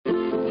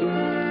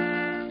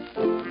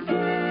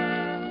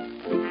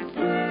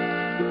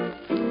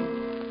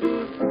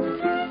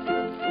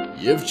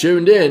You've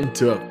tuned in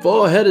to a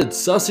four-headed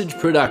sausage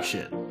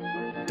production.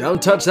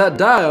 Don't touch that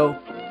dial.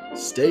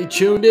 Stay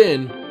tuned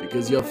in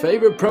because your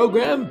favorite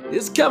program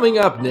is coming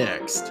up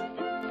next.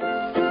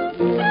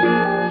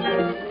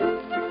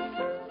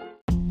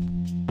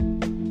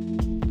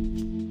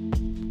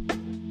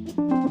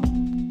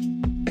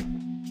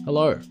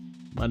 Hello,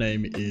 my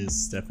name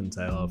is Stephen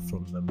Taylor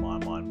from the My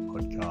Mind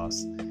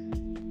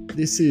podcast.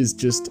 This is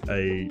just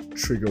a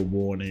trigger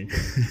warning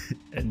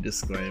and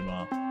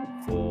disclaimer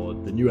for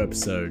the new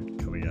episode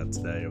coming out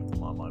today of the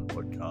My Mind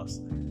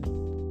podcast.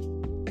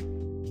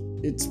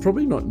 It's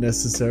probably not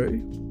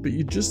necessary, but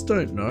you just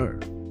don't know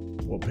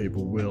what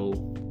people will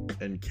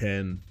and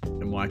can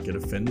and might get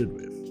offended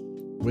with.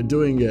 We're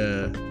doing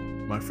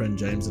my friend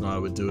James and I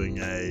were doing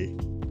a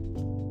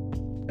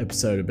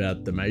episode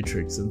about The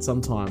Matrix, and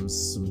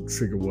sometimes some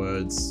trigger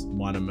words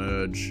might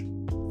emerge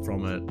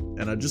from it,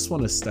 and I just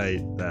want to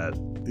state that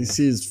this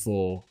is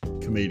for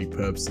comedic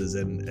purposes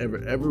and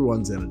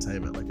everyone's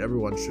entertainment. Like,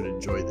 everyone should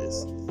enjoy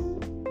this.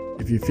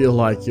 If you feel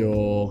like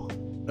you're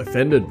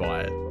offended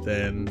by it,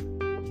 then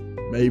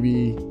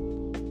maybe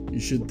you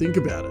should think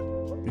about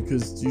it,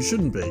 because you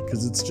shouldn't be,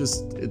 because it's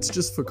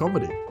just for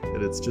comedy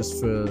and it's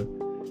just for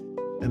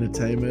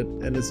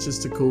entertainment, and it's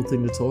just a cool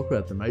thing to talk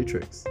about, The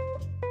Matrix.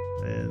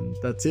 And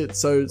that's it.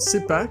 So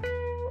sit back,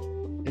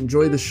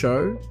 enjoy the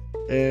show,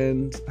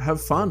 and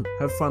have fun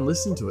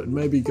listening to it, and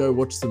maybe go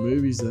watch the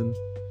movies and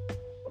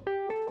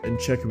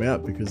check them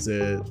out, because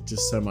they're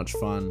just so much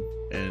fun.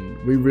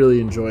 And we really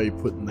enjoy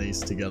putting these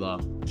together,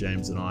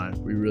 James and I.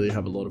 We really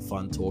have a lot of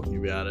fun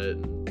talking about it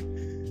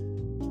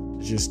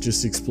and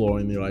just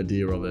exploring the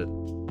idea of it.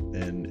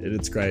 And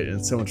it's great, and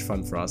it's so much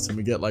fun for us, and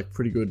we get like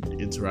pretty good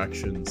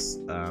interactions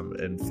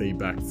and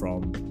feedback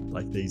from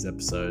like these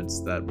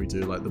episodes that we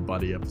do, like the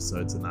buddy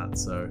episodes and that.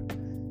 So,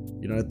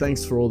 you know,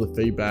 thanks for all the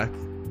feedback,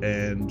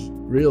 and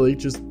really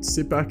just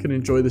sit back and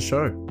enjoy the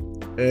show.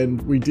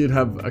 And we did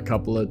have a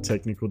couple of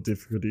technical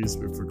difficulties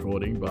with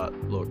recording, but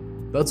look,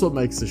 that's what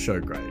makes the show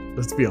great,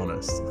 let's be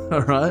honest.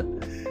 All right,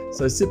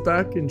 so sit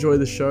back, enjoy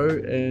the show,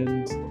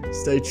 and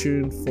stay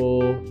tuned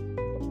for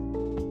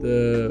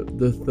the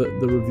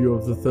review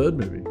of the third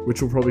movie,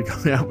 which will probably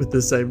come out with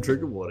the same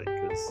trigger warning,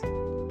 because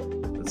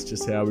that's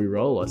just how we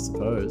roll, I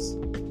suppose.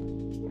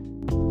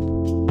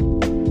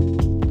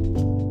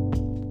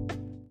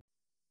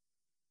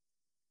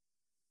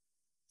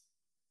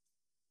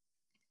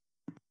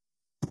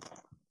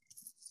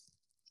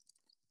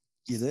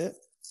 You there?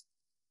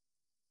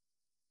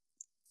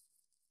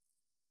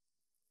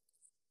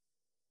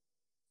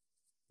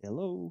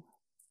 Hello?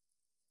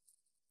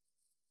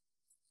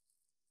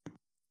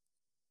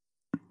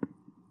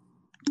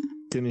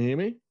 Can you hear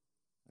me?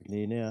 I can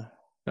hear you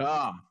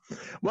Ah, now.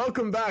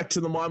 welcome back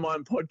to the My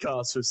Mind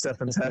podcast with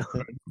Stephen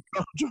Taylor.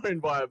 I'm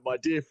joined by my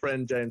dear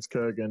friend James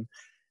Kurgan,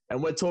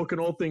 and we're talking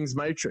all things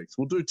Matrix.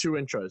 We'll do two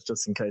intros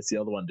just in case the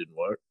other one didn't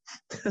work.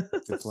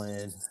 Good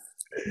plan.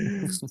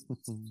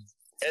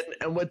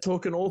 And we're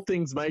talking all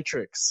things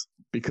Matrix,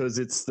 because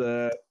it's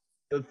the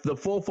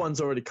fourth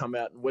one's already come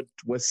out, and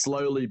we're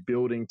slowly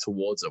building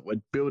towards it.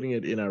 We're building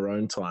it in our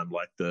own time,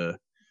 like the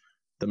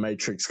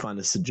Matrix kind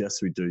of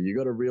suggests we do. You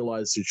got to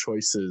realize your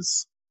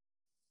choices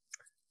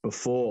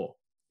before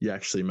you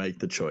actually make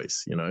the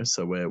choice, you know?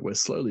 So we're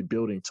slowly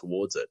building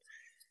towards it.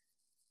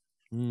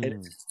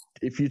 And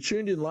if you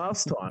tuned in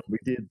last time,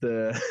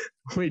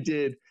 we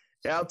did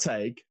our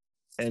take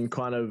and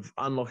kind of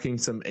unlocking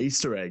some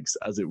Easter eggs,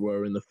 as it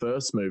were, in the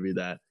first movie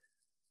that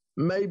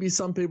maybe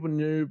some people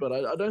knew, but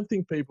I don't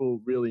think people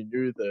really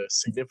knew the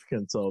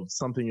significance of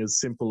something as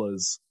simple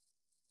as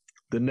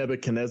the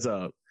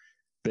Nebuchadnezzar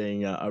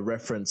being a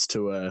reference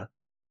to a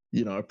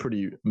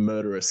pretty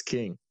murderous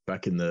king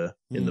back in the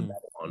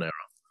Babylon era.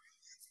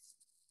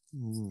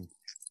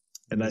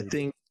 And I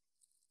think,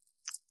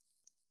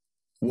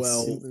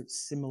 well,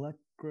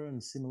 simulacra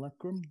and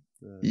simulacrum.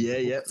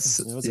 That's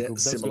a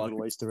good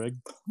little Easter egg.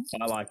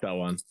 I like that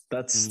one.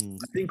 That's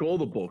I think all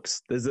the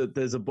books. There's a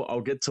book. I'll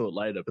get to it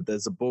later, but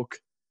there's a book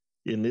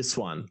in this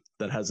one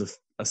that has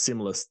a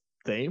similar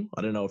theme.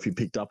 I don't know if you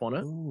picked up on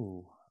it.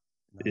 Ooh.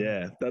 No.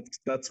 Yeah,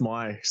 that's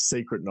my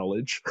secret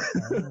knowledge.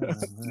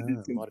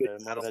 Might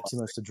have had too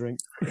much to drink.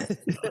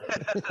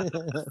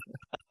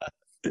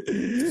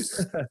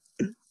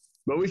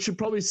 But we should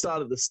probably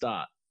start at the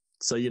start.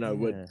 So, you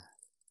know,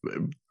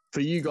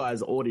 for you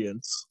guys,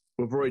 audience,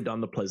 we've already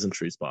done the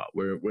pleasantries part.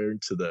 We're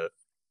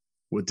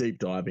deep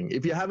diving.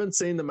 If you haven't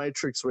seen The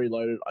Matrix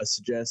Reloaded, I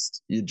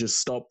suggest you just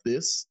stop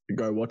this,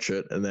 go watch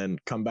it, and then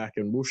come back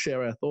and we'll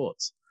share our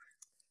thoughts.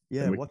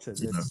 Yeah, watch it.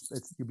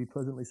 You'll be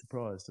pleasantly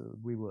surprised.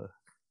 We were.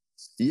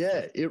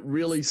 Yeah, it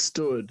really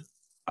stood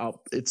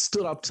up. It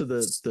stood up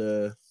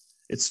to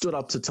it stood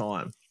up to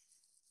time.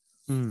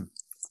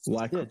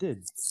 Like, yeah, it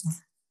did.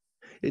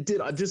 It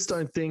did. I just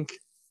don't think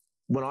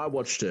when I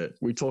watched it,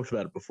 we talked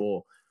about it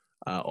before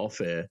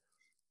off air.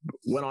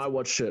 When I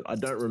watched it, I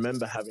don't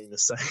remember having the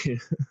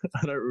same.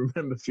 I don't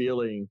remember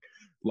feeling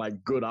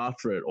like good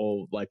after it,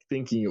 or like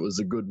thinking it was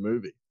a good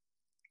movie.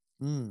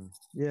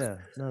 Yeah,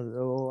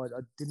 no,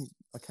 I didn't.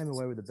 I came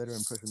away with a better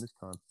impression this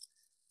time.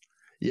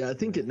 Yeah, I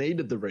think it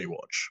needed the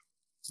rewatch.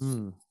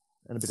 And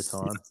a bit of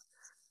time.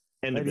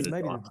 And maybe a bit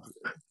of time. a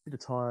bit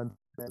of time,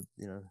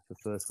 the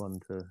first one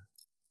to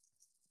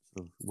sort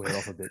of wear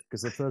off a bit,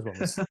 because the first one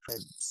was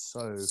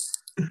so,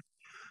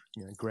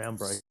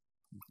 groundbreaking.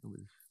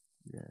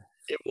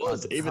 It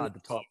was, It was hard to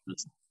top.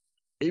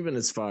 Even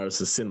as far as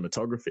the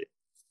cinematography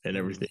and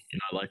everything,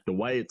 like the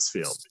way it's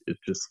filmed,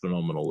 it's just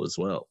phenomenal as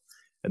well.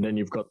 And then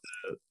you've got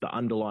the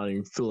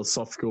underlying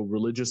philosophical,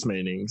 religious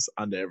meanings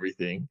under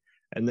everything.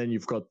 And then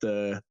you've got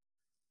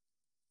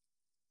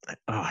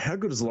how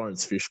good is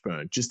Lawrence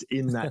Fishburne just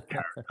in that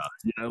character?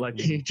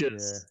 He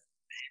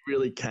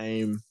really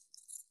came.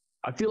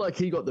 I feel like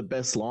he got the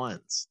best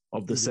lines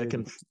of the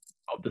second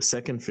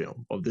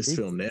film of this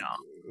film now.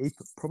 He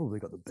probably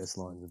got the best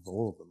lines of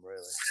all of them,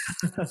 really.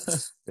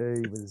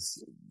 He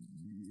was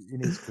in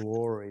his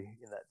glory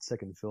in that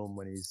second film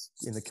when he's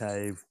in the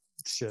cave,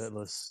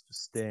 shirtless,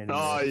 just standing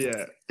there.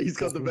 Yeah. He's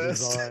got the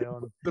best.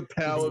 The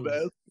power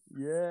vest.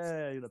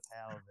 Yeah, the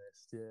power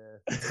vest, yeah.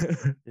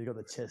 He got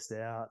the chest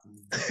out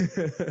and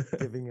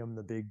giving him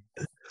the big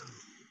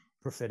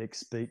prophetic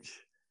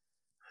speech.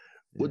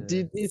 Well,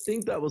 did you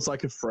think that was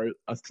like a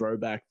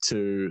throwback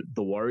to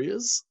The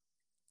Warriors?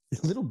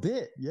 A little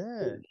bit,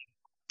 yeah.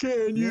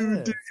 Can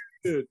you do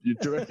it? You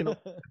reckon I'll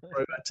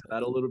throw back to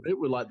that a little bit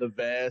with like the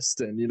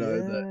vest and I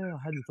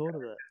hadn't thought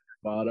of that.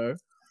 Bardo.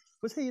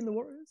 Was he in The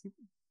Warriors?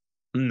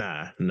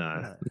 No.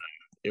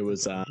 It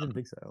was. I didn't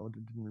think so. I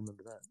didn't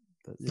remember that.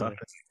 But, yeah.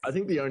 I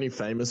think the only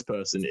famous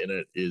person in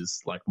it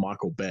is like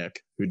Michael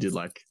Beck, who did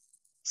like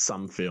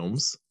some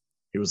films.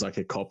 He was like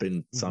a cop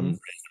in some random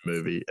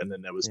movie, and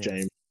then there was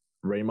James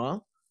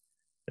Remar,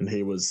 and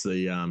he was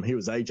he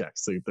was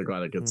Ajax, the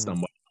guy that gets done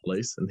by the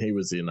police, and he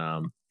was in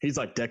he's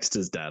like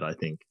Dexter's dad, I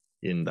think,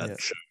 in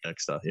that show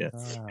Dexter. Yeah.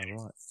 Ah,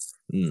 right.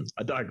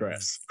 I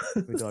digress.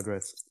 We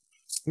digress.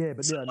 Yeah,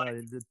 but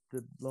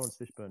the Lawrence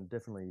Fishburne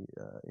definitely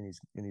in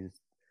his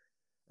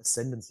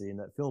ascendancy in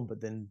that film, but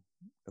then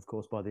of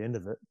course by the end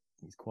of it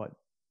he's quite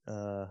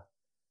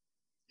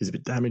he's a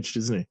bit damaged,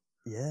 isn't he?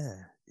 Yeah,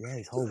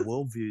 his whole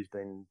worldview's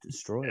been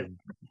destroyed.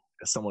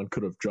 Someone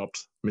could have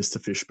dropped Mr.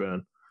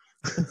 Fishburne.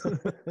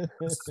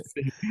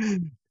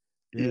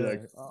 I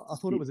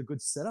thought it was a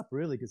good setup,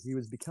 really, because he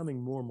was becoming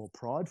more and more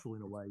prideful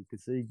in a way. You could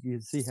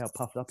see how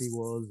puffed up he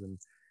was, and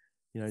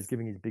he's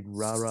giving his big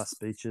rah-rah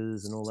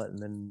speeches and all that, and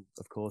then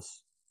of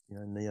course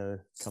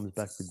Neo comes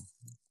back with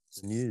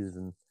the news,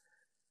 and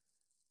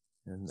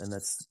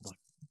that's like,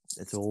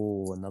 it's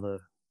all another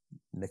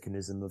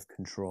mechanism of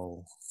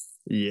control.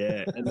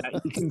 Yeah, and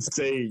that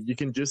you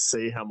can just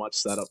see how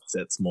much that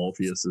upsets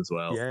Morpheus as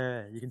well.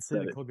 Yeah, you can see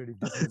the cognitive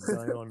dissonance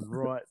going on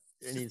right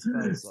in his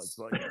face. It's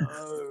like,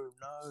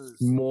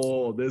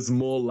 no. There's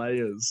more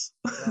layers.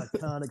 I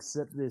can't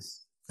accept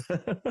this.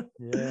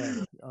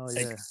 Yeah. Oh,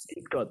 yeah.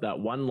 He's got that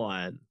one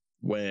line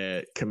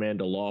where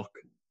Commander Locke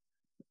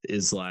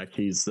is like,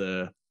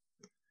 they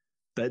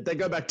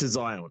go back to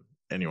Zion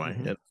anyway.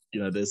 And,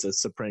 there's a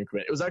Supreme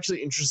Commander. It was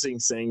actually interesting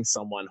seeing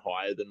someone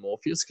higher than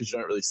Morpheus, because you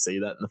don't really see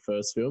that in the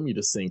first film. You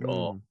just think,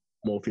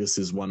 Morpheus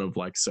is one of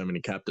like so many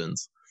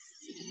captains.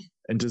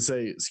 And to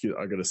say,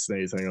 I got to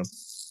sneeze, hang on.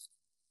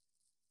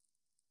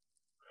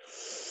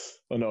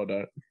 Oh, no, I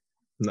don't.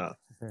 No.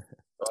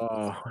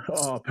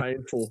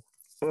 Painful.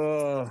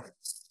 Oh.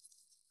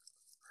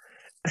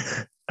 You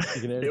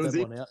can edit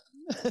that one out.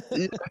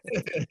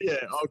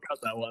 Yeah, I'll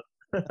cut that one.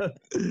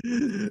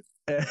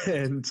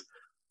 And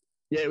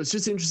it was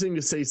just interesting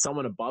to see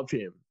someone above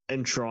him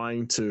and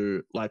trying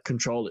to like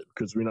control it,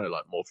 because we know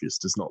like Morpheus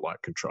does not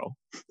like control.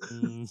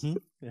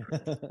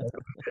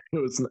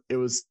 It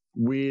was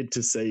weird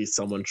to see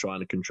someone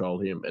trying to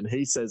control him, and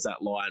he says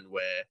that line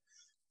where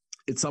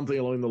it's something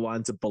along the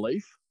lines of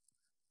belief.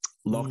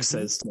 Locke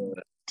says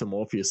to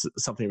Morpheus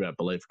something about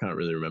belief. I can't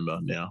really remember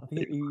now. I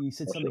think he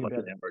said something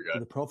about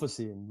the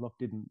prophecy, and Locke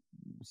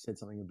said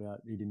something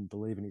about he didn't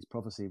believe in his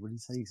prophecy. What did he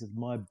say? He said,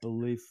 my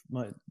belief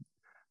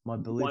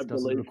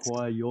doesn't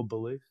require your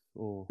belief,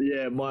 or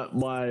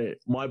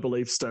my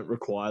beliefs don't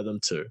require them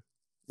to.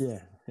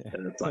 Yeah.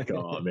 And it's like,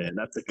 oh man,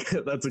 that's a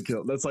kill. That's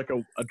like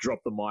a drop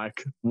the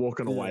mic,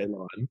 walking away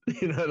line.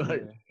 He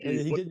didn't.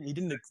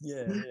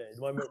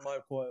 My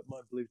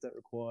beliefs don't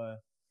require.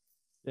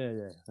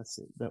 Yeah. That's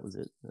it. That was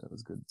it. That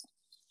was good.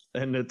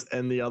 And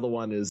the other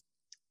one is,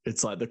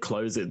 it's like the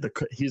closer,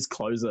 his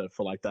closer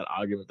for like that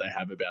argument they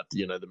have about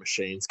the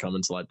machines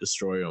coming to like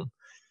destroy him.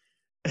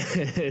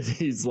 And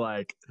he's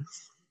like,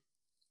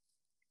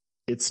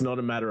 it's not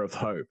a matter of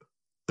hope,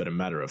 but a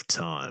matter of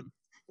time.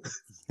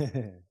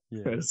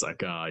 Yeah. And it's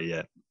like,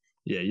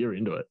 you're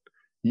into it.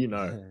 You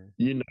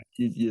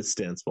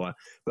stand by.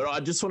 But I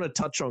just want to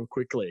touch on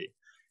quickly,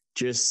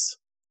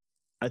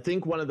 I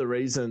think one of the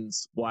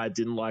reasons why I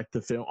didn't like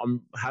the film,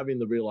 I'm having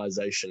the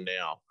realization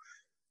now,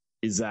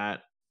 is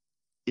that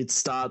it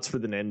starts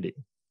with an ending.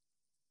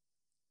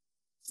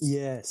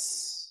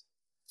 Yes.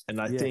 And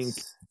I think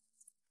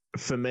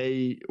for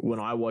me, when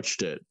I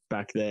watched it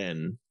back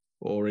then,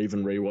 or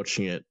even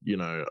rewatching it,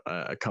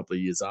 a couple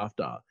of years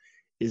after,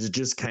 is it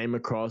just came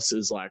across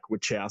as like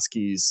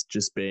Wachowski's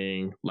just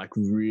being like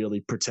really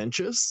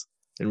pretentious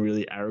and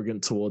really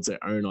arrogant towards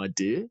their own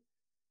idea,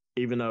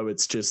 even though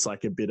it's just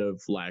like a bit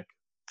of like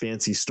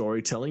fancy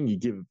storytelling.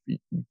 You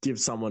give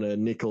someone a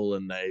nickel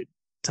and they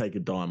take a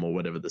dime, or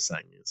whatever the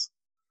saying is.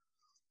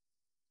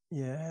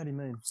 Yeah, how do you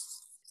mean?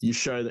 You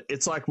show that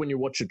it's like when you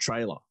watch a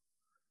trailer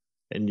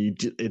and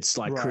it's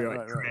like creating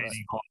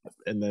hype,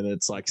 and then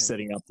it's like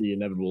setting up the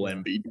inevitable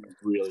end, but you don't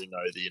really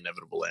know the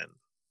inevitable end.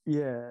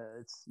 Yeah,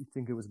 you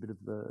think it was a bit of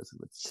a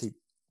sort of a cheap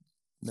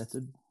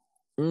method.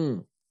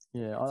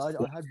 Yeah, I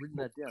had written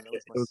that down.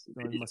 That was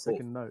my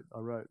second note I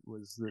wrote,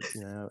 was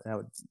that how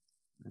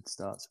it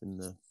starts at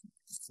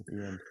the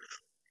end.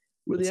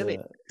 Well, it's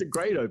a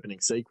great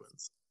opening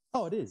sequence.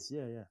 Oh, it is,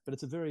 yeah. But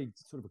it's a very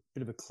sort of a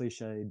bit of a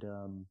cliched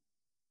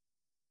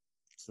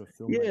sort of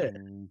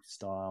filmmaking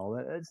style.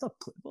 It's not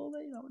well,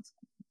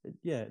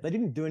 they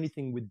didn't do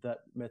anything with that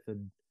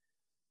method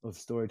of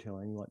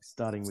storytelling, like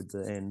starting with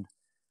the end.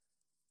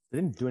 They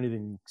didn't do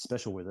anything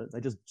special with it. They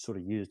just sort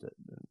of used it.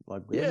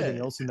 Like everything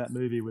else in that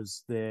movie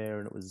was there,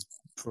 and it was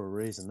for a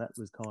reason. That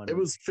was it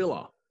was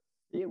filler.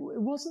 It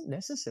wasn't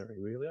necessary,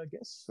 really, I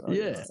guess.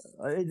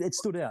 It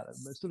stood out.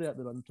 It stood out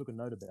that I took a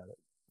note about it.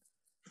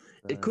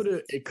 It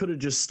could have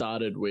just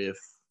started with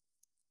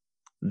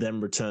them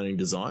returning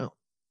to Zion.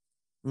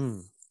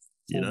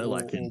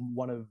 Like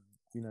one of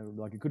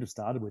like it could have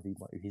started with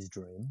his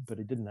dream, but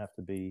it didn't have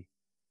to be,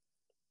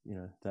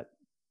 that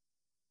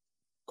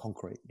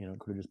concrete. It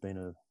could have just been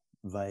a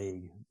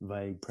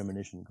vague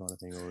premonition kind of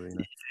thing, or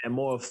and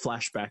more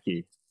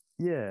flashbacky.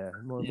 Yeah,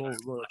 more maybe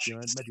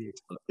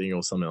thing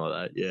or something like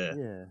that. Yeah,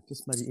 yeah,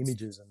 just maybe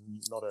images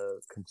and not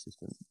a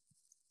consistent.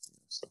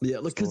 Yeah,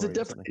 look, because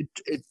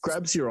it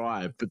grabs your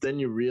eye, but then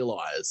you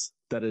realize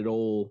that it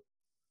all,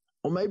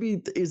 or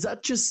maybe is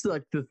that just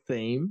like the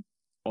theme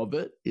of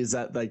it? Is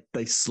that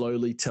they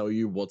slowly tell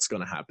you what's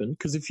going to happen?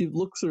 Because if you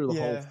look through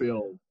the whole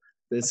film,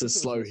 there's a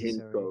slow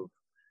hint of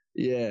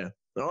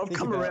I've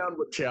come around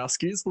with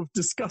Wachowskis. We've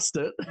discussed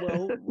it.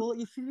 Well,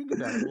 if you think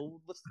about it,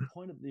 what's the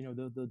point of the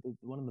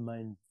one of the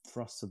main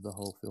thrusts of the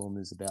whole film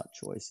is about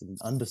choice and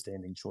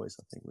understanding choice.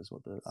 I think was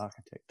what the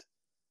architect.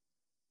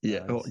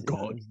 Yeah. Oh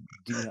God.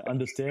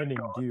 Understanding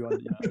your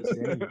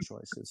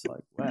choices?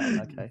 Like,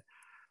 wow. Okay.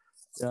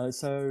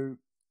 So,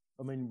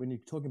 I mean, when you're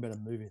talking about a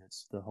movie,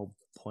 that's the whole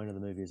point of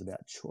the movie is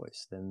about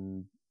choice.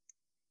 Then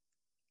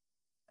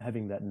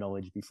having that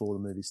knowledge before the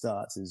movie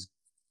starts is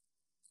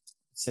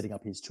setting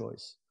up his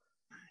choice.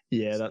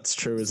 Yeah, that's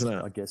true, isn't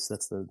it? I guess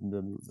that's the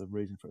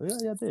reason for it.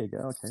 Yeah, there you go.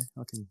 Okay,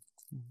 I can.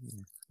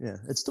 Yeah,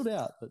 it stood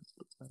out, but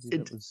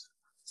it was.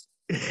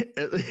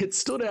 It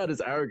stood out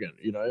as arrogant,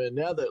 and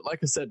now that, like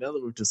I said, now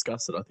that we've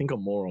discussed it, I think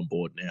I'm more on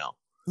board now.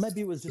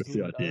 Maybe it was just a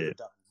bit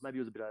overdone. Maybe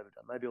it was a bit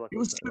overdone. Maybe like I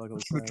was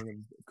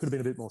saying, it could have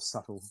been a bit more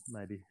subtle,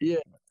 maybe. Yeah.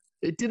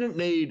 It didn't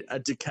need a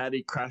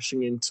Ducati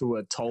crashing into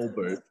a toll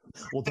booth.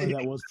 Although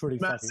that was pretty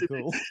fucking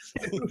cool.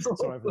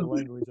 Sorry for the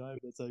language, I hope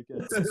that's okay.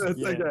 That's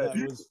okay. That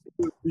was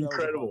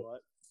incredible.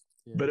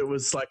 But it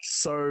was like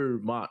so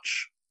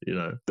much,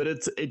 But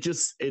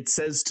it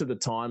says to the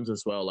times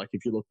as well. Like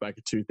if you look back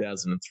at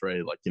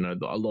 2003, like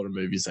a lot of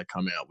movies that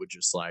come out were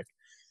just like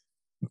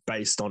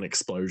based on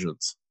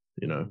explosions.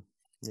 Yeah.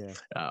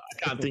 I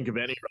can't think of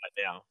any right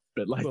now,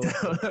 but like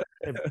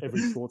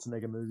every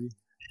Schwarzenegger movie.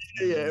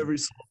 Yeah, every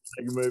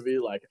Schwarzenegger movie,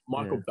 like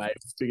Michael Bay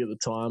was big at the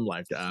time,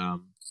 like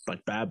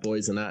Bad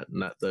Boys and that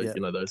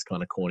those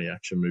kind of corny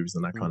action movies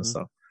and that kind of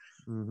stuff.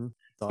 Mm-hmm.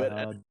 Die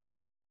Hard.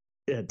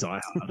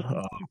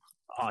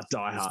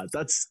 Die Hard.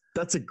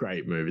 That's a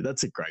great movie.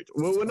 That's a great.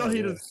 Well, we're not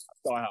here to Die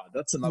Hard.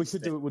 That's another.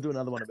 We'll do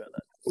another one about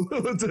that.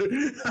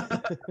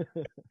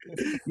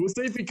 We'll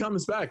see if he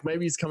comes back.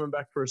 Maybe he's coming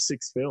back for a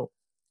sixth film.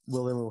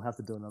 Well, then we'll have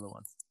to do another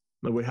one.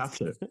 No, we have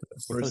to.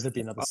 It'll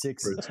be another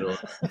 6.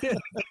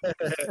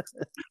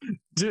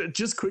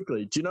 Just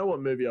quickly, do you know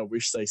what movie I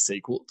wish they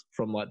sequeled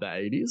from like the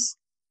 80s?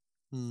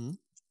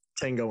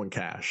 Tango and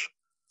Cash.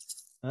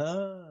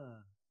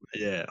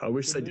 Yeah, I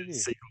wish they did a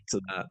sequel to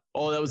that.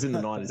 Oh, that was in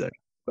the 90s, actually.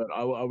 But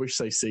I wish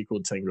they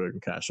sequeled Tango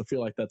and Cash. I feel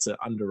like that's an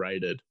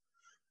underrated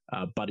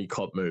buddy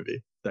cop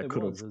movie that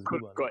could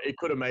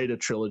have made a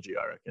trilogy,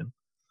 I reckon.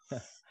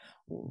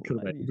 Could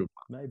have made a good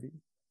one. Maybe.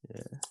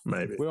 Yeah,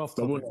 maybe we're off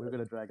topic. We're going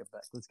to drag it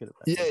back. Let's get it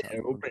back. Yeah,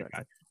 we'll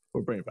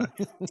bring it back.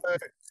 So,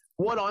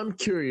 what I'm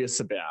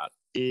curious about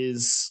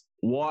is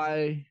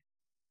why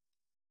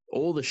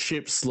all the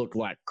ships look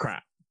like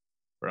crap,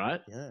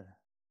 right? Yeah.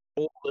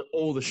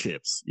 All the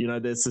ships.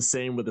 There's the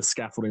scene where the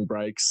scaffolding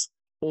breaks.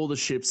 All the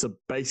ships are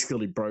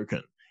basically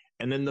broken.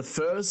 And then the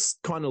first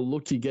kind of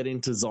look you get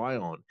into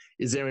Zion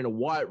is they're in a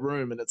white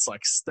room and it's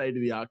like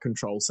state-of-the-art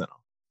control center.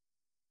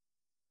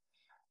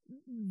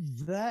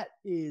 That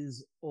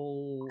is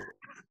all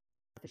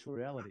virtual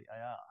reality,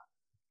 AR.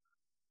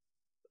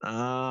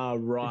 Ah,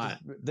 right.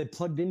 They're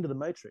plugged into the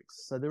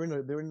Matrix, so they're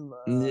in.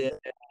 Yeah,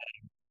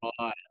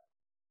 right.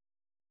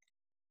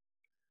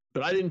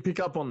 But I didn't pick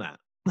up on that.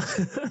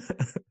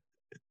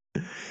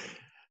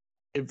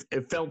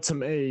 It felt to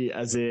me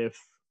as if.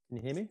 Can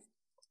you hear me?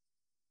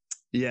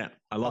 Yeah,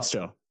 I lost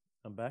you.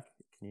 I'm back.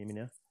 Can you hear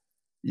me now?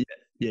 Yeah,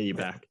 you're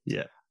back.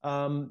 Yeah.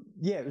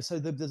 Yeah. So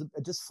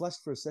it just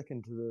flashed for a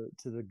second to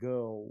the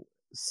girl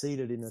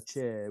seated in a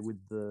chair with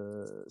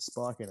the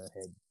spike in her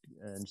head,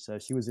 and so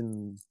she was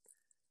in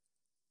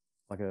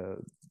like a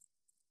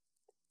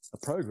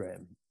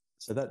program.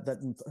 So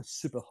that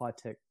super high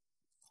tech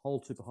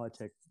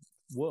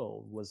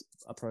world was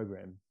a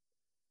program.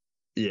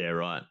 Yeah,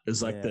 right. It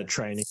was like the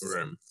training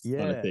room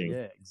kind of thing.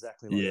 Yeah,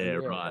 exactly.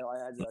 Like right.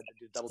 I did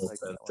double take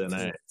that one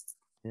eh? too.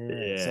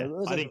 Yeah. So it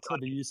was a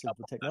clever use of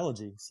the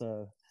technology.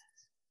 So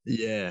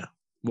yeah.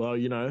 Well,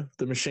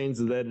 the machines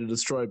are there to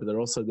destroy, but they're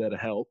also there to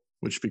help,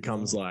 which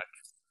becomes like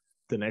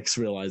the next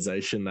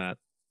realization that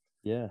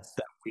that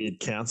weird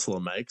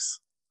counselor makes.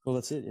 Well,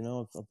 that's it.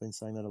 I've been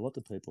saying that a lot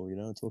to people.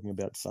 Talking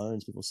about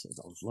phones. People say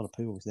a lot of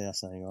people now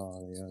saying,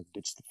 "Oh,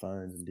 ditch the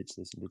phones and ditch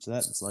this and ditch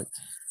that." It's like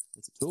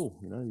it's a tool.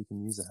 You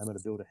can use a hammer to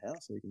build a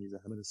house, or you can use a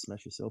hammer to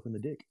smash yourself in the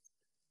dick.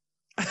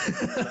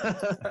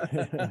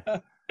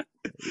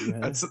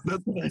 That's the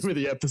name of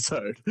the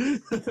episode.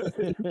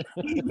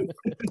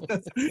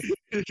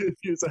 You can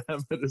use a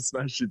hammer to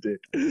smash your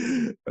dick.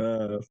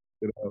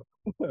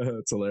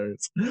 It's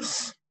hilarious.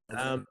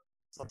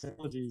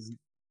 Technology is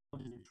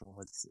neutral.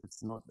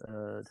 It's not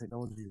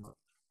technology. Not.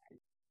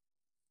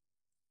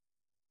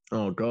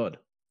 Oh God.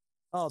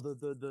 Oh, the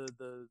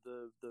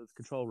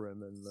control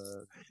room and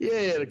the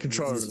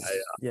control room.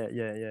 Yeah.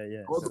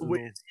 Well,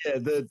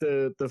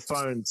 the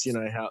phones.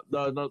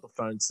 Not the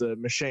phones, the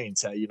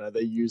machines. How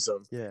they use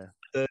them. Yeah.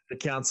 The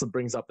council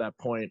brings up that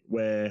point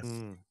where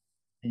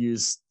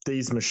use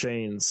these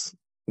machines.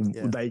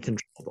 They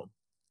control them,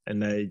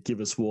 and they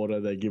give us water.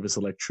 They give us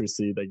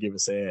electricity. They give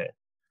us air.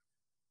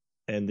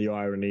 And the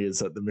irony is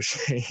that the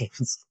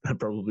machines that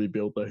probably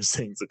built those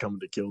things are coming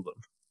to kill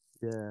them.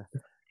 Yeah.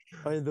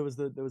 I mean, there was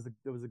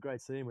a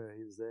great scene where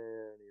he was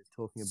there and he was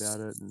talking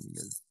about it, and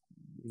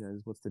he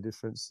goes, what's the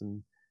difference?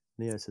 And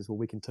Neo says, well,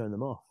 we can turn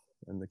them off.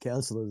 And the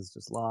counsellors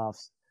just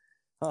laughs.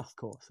 Oh, of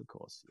course,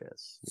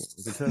 yes. Yeah,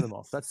 we can turn them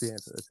off. That's the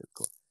answer. That's it, of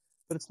course.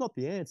 But it's not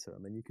the answer. I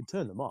mean, you can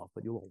turn them off,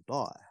 but you'll all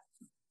die.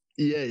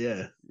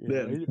 Yeah.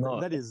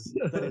 That is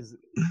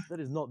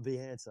not the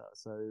answer.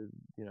 So,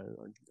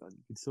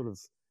 it's sort of.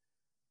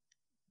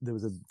 There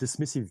was a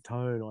dismissive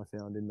tone I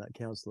found in that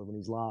counsellor when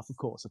he's laughed. Of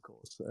course.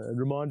 It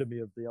reminded me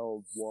of the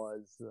old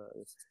wise,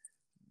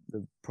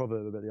 the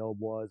proverb about the old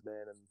wise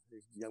man, and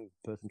the young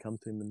person comes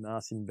to him and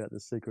asks him about the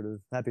secret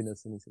of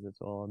happiness, and he says,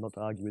 "It's not to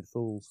argue with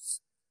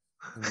fools."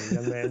 And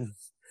the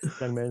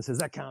young man says,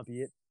 "That can't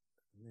be it."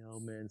 And the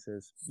old man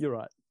says, "You're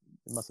right.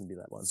 It mustn't be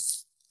that one."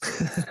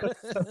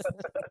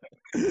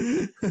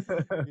 You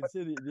can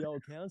see the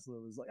old counsellor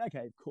was like,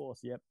 "Okay, of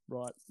course, yep,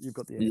 right, you've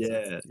got the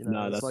answer."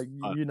 It's like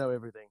you know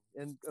everything,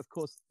 and of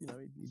course,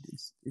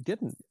 it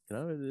didn't.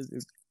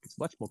 It's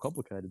much more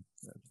complicated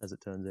as it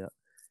turns out.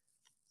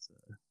 So.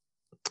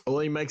 Well,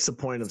 he makes a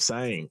point of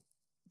saying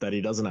that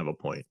he doesn't have a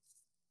point.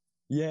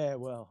 Yeah,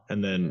 well,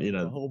 and then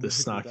the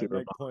snarky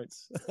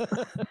points.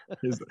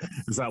 is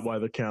that why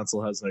the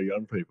council has no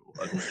young people?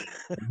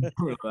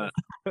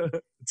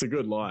 It's a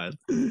good line.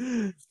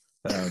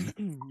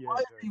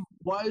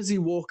 Why is he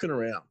walking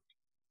around?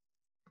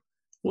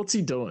 What's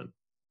he doing?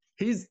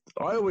 I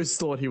always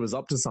thought he was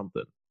up to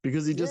something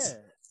because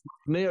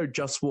Neo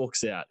just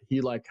walks out.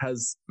 He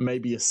has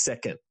maybe a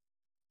second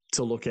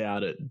to look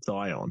out at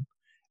Zion,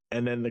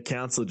 and then the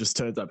counselor just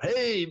turns up.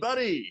 Hey,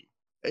 buddy.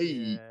 Hey,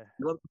 you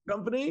want the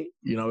company?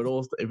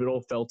 If it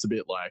all felt a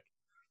bit like.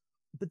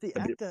 But the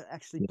actor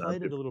actually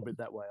played it a little bit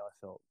that way. I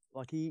felt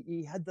like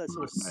he had those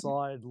sort of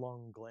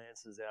sidelong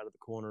glances out of the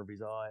corner of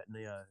his eye at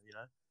Neo.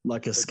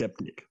 Like a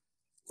skeptic.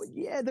 Well,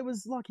 yeah, there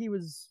was like he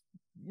was,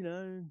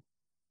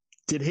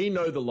 Did he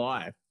know the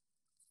lie?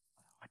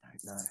 I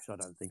don't know. I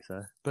don't think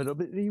so. But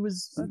he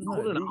was. I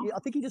don't know. I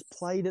think he just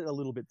played it a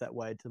little bit that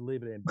way to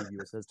leave it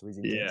ambiguous as to his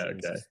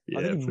intentions. Yeah, okay. Yeah,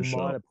 I think he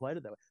might have played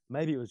it that way.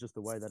 Maybe it was just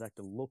the way that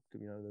actor looked.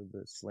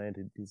 The slant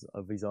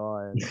of his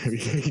eye. And,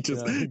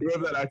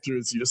 whoever that actor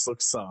is, he just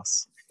looks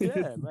sus.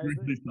 Yeah, maybe.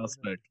 Really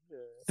suspect.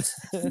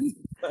 Yeah.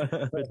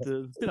 But it's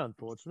a bit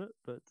unfortunate.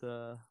 But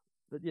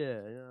yeah,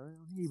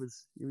 he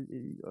was.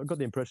 I got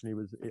the impression he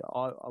was.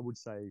 I would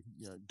say,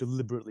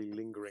 deliberately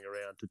lingering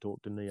around to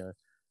talk to Neo,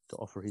 to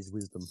offer his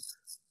wisdom.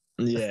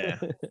 Yeah.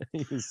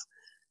 He was.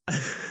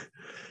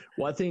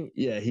 Well, I think,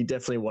 he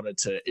definitely wanted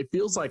to. It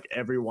feels like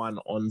everyone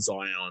on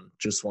Zion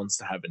just wants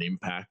to have an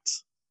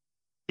impact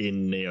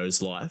in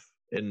Neo's life,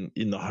 and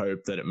in the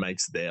hope that it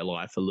makes their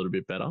life a little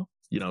bit better.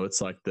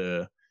 It's like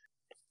the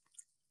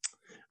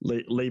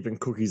leaving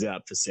cookies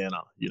out for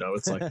Santa.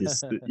 It's like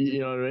this. You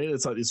know what I mean?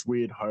 It's like this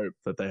weird hope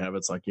that they have.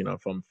 It's like,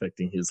 if I'm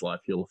affecting his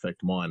life, he'll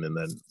affect mine, and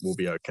then we'll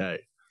be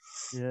okay.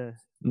 Yeah.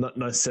 Not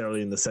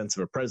necessarily in the sense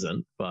of a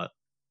present, but.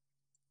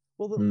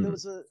 Well, there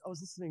was I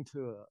was listening to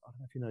I don't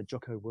know if you know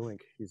Jocko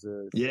Willink. He's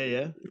a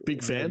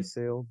big fan.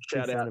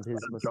 Shout out of his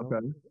Jocko.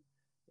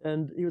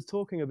 And he was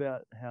talking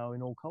about how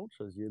in all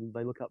cultures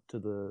they look up to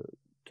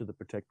the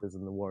protectors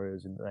and the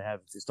warriors, and they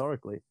have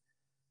historically.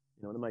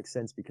 And it makes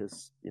sense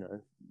because if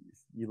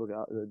you look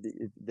at,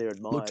 they're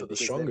admired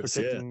because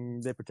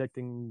they're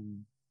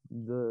protecting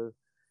the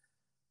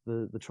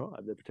the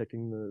tribe. They're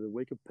protecting the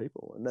weaker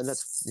people, and then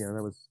that's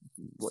that was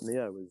what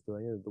Neo was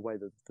doing. The way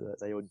that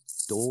they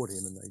adored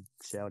him and they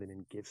showered him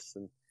in gifts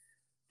and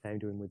came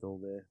to him with all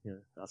their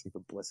asking for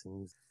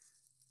blessings.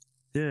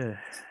 Yeah,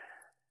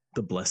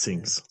 the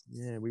blessings.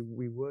 Yeah,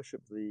 we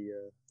worship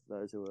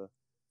those who are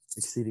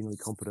exceedingly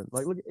competent.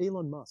 Like look at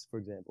Elon Musk, for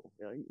example.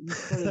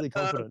 He's incredibly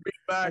competent,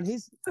 and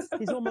he's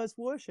almost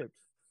worshipped.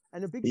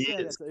 And a big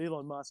shout out to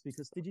Elon Musk,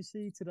 because did you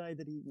see today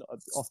that he,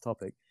 off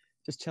topic,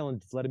 just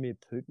challenged Vladimir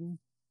Putin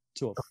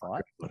to a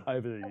fight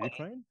over the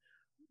Ukraine?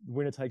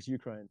 Winner takes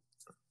Ukraine.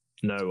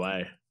 No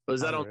way.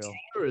 Was that on Twitter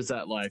or is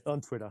that like... On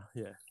Twitter,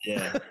 yeah.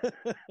 Yeah.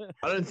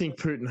 I don't think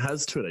Putin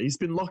has Twitter. He's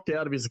been locked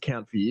out of his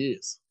account for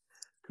years.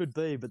 Could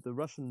be, but the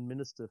Russian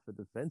Minister for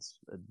Defense,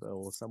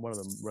 or one of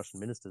the Russian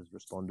ministers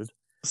responded.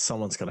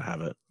 Someone's got to have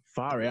it.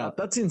 Far out.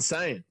 That's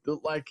insane.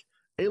 Like,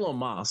 Elon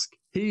Musk,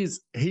 he is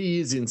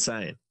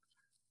insane.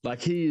 Like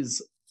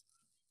he's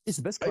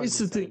the best. I used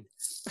to think,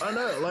 I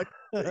know, like,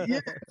 yeah,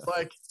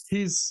 like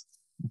he's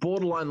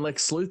borderline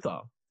Lex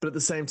Luthor, but at the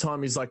same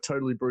time, he's like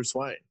totally Bruce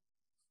Wayne.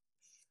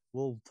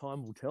 Well,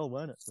 time will tell,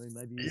 won't it? I mean,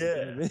 maybe.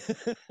 Yeah.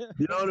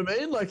 You know what I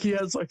mean? Like he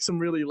has like some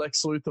really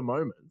Lex Luthor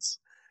moments.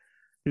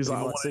 He's like,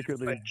 might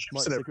secretly be.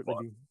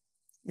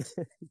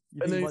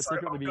 And then he's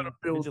secretly be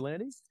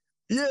vigilante.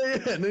 Yeah.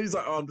 And then he's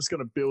like, I'm just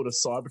going to build a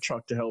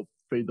Cybertruck to help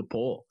feed the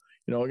poor.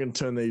 I'm going to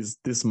turn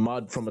this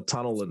mud from a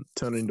tunnel and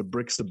turn it into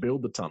bricks to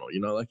build the tunnel.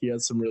 Like he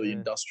has some really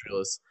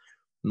industrialist,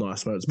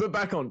 nice moments. But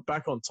back on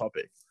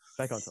topic.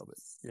 Back on topic.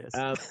 Yes.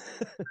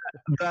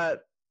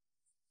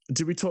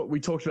 We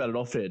talked about it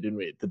off air, didn't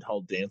we? The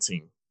whole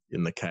dancing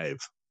in the cave.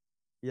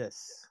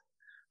 Yes.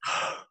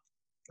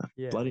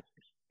 Bloody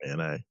man,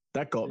 eh?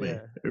 That got me.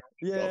 It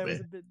was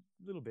a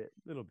little bit.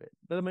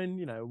 But I mean,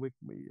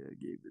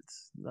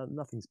 it's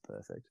nothing's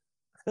perfect.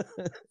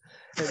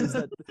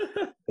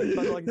 But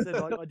like I said,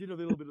 I did a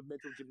little bit of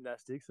mental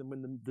gymnastics, and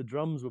when the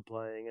drums were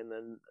playing, and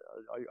then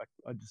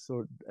I just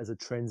saw it as a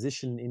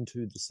transition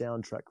into the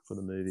soundtrack for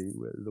the movie,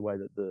 where the way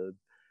that the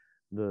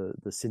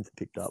synth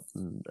picked up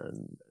and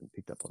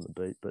picked up on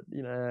the beat. But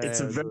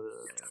it's a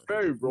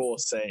very raw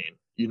scene.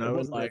 It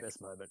wasn't the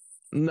best moment.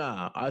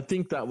 Nah, I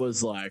think that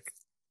was like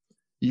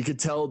you could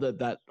tell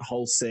that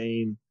whole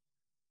scene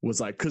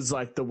was like, because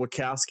like the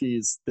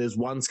Wachowskis, there's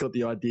one's got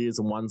the ideas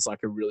and one's like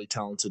a really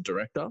talented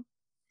director.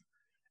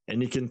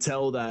 And you can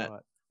tell that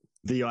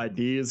the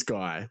ideas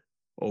guy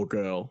or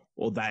girl,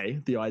 or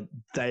they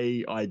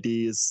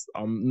ideas,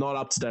 I'm not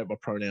up to date with my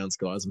pronouns,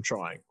 guys. I'm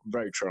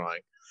very trying.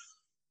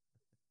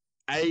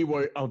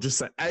 I'll just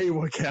say A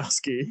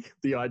Wachowski,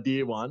 the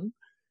idea one,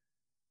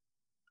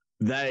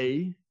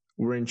 they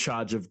were in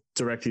charge of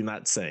directing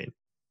that scene.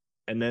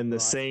 And then the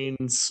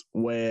scenes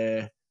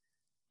where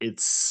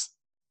it's,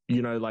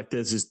 like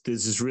there's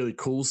this really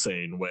cool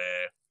scene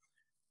where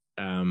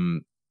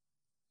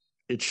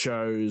it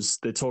shows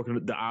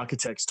the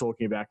architect's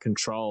talking about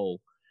control,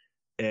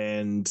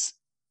 and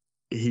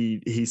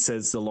he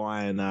says the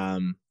line,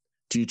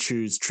 do you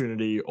choose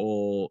Trinity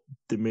or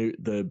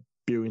the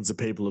billions of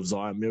people of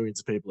Zion,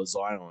 millions of people of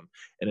Zion?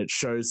 And it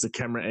shows the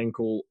camera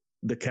angle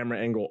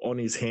on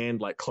his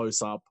hand, like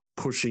close up,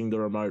 pushing the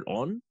remote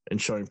on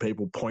and showing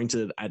people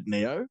pointed at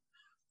Neo.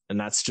 And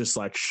that's just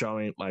like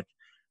showing like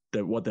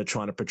that what they're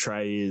trying to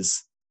portray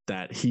is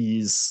that he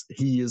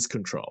is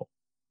control.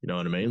 You know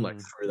what I mean? Like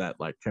through that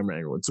like camera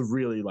angle. It's a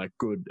really like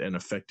good and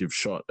effective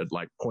shot at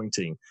like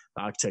pointing,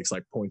 the architect's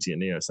like pointing at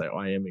Neo, say,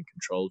 I am in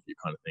control of you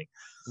kind of thing.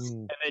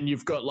 And then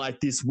you've got like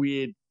this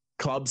weird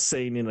club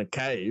scene in a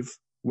cave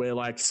where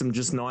like some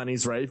just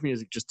 90s rave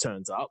music just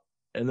turns up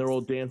and they're all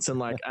dancing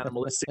like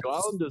animalistic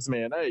islanders,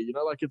 man. Hey,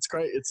 like it's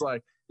great. It's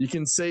like you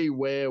can see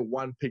where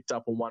one picked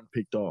up and one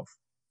picked off.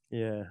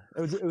 Yeah,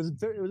 it was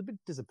a bit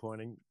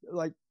disappointing.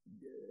 Like,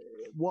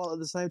 while at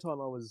the same time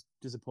I was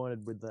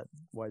disappointed with that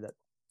way that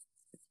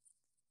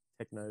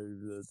techno,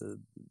 the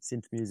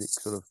synth music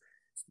sort of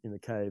in the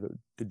cave, it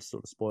did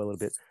sort of spoil it a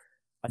bit.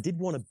 I did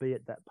want to be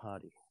at that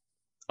party.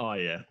 Oh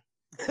yeah,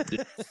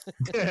 yeah,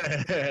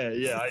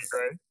 I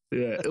agree.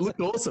 Yeah, it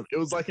looked awesome. It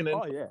was like an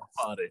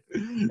party.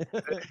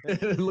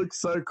 It looked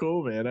so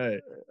cool, man. Hey,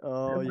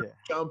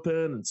 jumping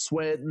and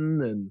sweating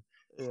and.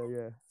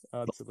 Yeah,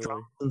 absolutely.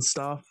 Drums and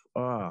stuff.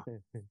 I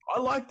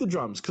like the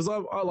drums because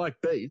I like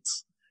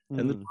beats,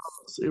 and the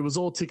drums, it was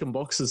all ticking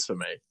boxes for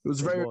me. It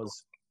was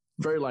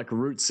very like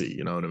rootsy.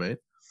 You know what I mean?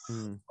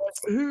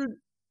 Like,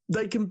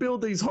 they can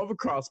build these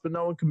hovercrafts, but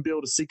no one can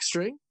build a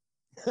 6-string.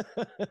 No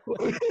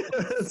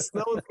one's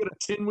got a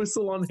tin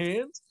whistle on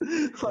hand.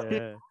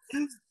 Like,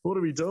 what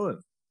are we doing?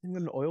 You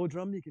got an oil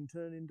drum you can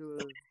turn into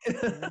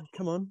a.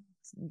 Come on.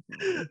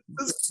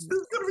 There's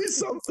got to be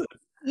something.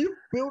 You've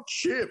built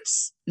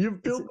ships.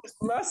 You've built this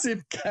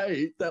massive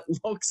cave that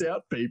locks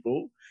out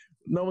people.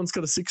 No one's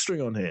got a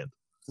 6-string on hand.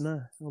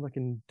 No, all they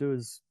can do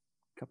is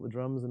a couple of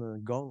drums and a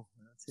gong.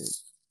 That's it.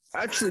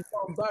 Actually,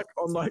 going back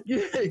on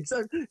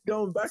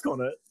going back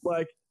on it,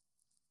 like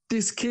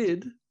this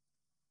kid,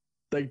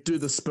 they do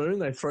the spoon,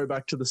 they throw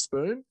back to the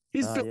spoon.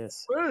 He's built a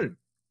spoon.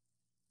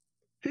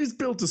 He's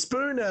built a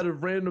spoon out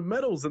of random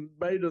metals and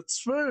made a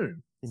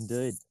spoon.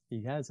 Indeed.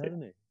 He has,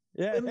 hasn't he?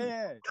 Yeah, And-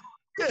 yeah.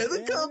 Yeah,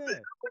 they can't. Yeah.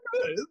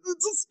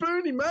 It's a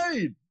spoon he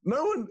made.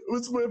 No one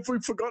was. Have we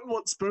forgotten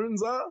what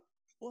spoons are?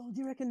 Well,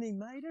 do you reckon he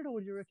made it, or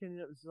do you reckon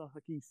it was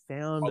like he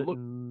found Oh, it look,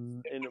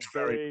 in a looks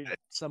very buried bad.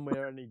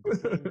 somewhere and he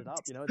cleaned it up?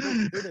 You know, it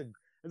looks pitted.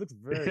 It looks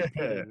very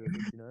pitted.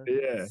 You know,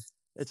 Yeah.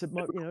 it's it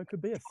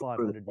could be a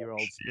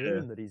 500-year-old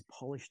spoon that he's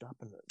polished up,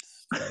 and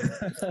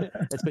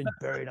it's been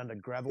buried under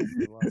gravel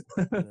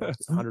for the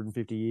last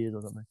 150 years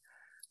or something.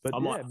 But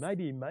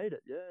maybe he made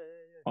it. Yeah.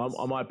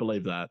 I might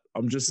believe that.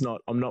 I'm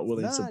not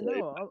willing to believe.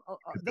 No,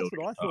 that's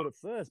what I thought at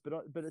first.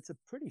 But it's a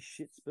pretty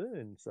shit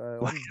spoon. So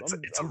I'm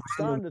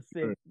starting to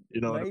think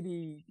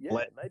maybe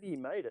he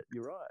made it.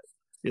 You're right.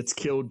 It's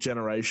killed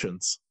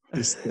generations.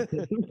 Good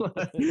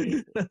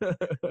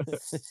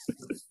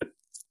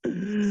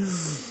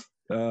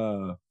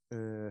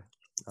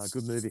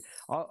movie.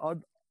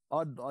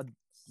 I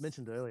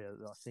mentioned earlier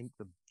that I think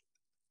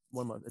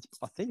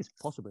I think it's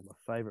possibly my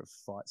favorite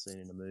fight scene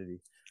in a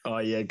movie. Oh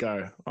yeah,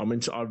 go. I'm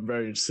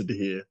very interested to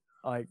hear.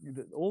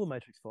 All the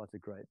Matrix fights are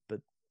great,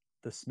 but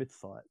the Smith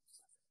fight.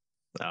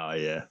 Oh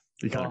yeah,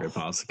 you can't go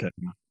past the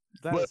curtain.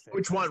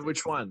 Which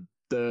one?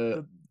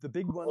 The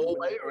big one when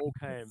they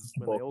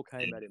all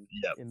came at him.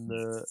 Yep.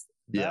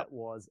 That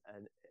was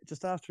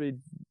just after he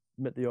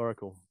met the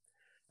Oracle,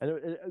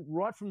 and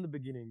right from the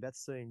beginning, that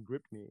scene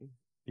gripped me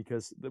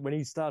because when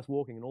he starts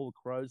walking and all the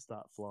crows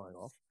start flying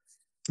off.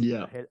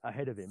 Yeah,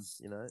 ahead of him.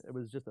 You know, it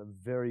was just a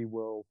very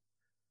well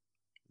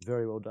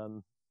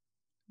done.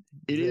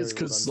 It is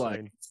because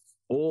like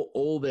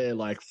all their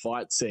like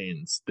fight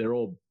scenes, they're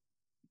all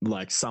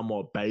like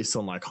somewhat based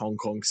on like Hong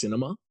Kong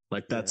cinema.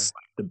 Like that's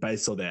like the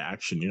base of their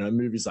action. You know,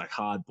 movies like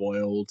Hard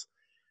Boiled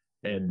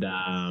and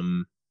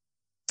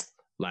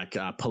like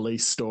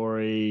Police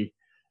Story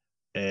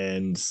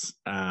and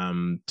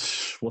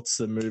what's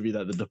the movie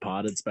that The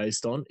Departed's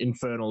based on?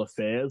 Infernal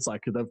Affairs.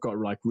 Like they've got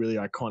like really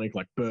iconic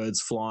like birds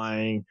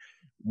flying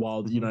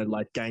while you know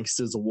like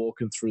gangsters are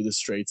walking through the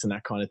streets and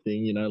that kind of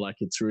thing. You know, like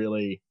it's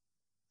really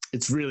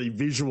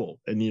visual,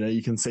 and you know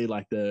you can see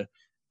like the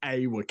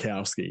A.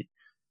 Wachowski,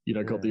 you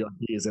know, got the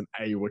ideas, and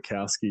A.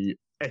 Wachowski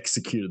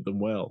executed them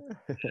well.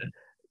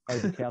 A.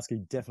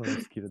 Wachowski definitely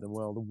executed them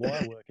well. The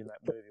wire work in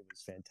that movie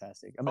was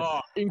fantastic. I mean,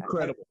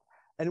 incredible.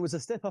 And it was a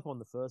step up on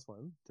the first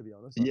one, to be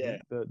honest.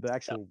 The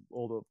actual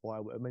all the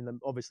wire. I mean,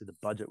 obviously the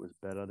budget was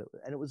better,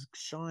 and it was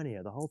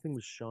shinier. The whole thing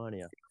was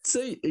shinier.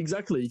 See,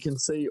 exactly. You can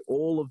see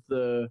all of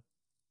the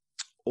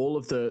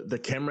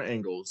camera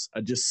angles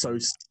are just so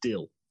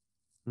still,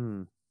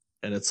 and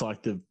it's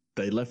like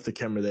they left the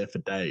camera there for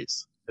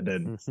days, and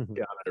then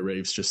Keanu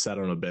Reeves just sat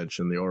on a bench,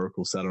 and the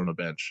Oracle sat on a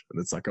bench,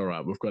 and it's like, all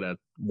right, we've got our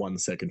 1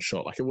 second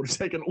shot. Like it would have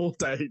taken all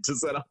day to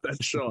set up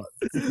that shot.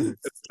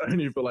 It's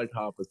only for like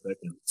half a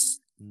second.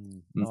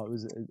 No, it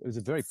was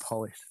a very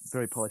polished.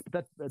 But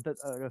that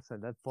like I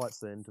said, that fight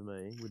scene to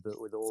me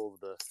with all of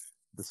the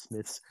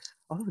Smiths,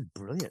 it was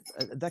brilliant.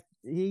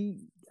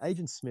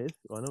 Agent Smith.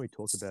 I know we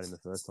talked about him the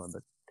first time,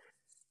 but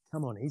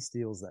come on, he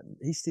steals that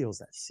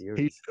series.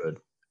 He's good.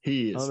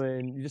 He is. I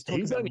mean, you just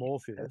talked about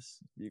Morpheus.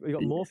 You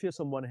got Morpheus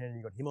on one hand, and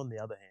you got him on the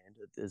other hand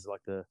as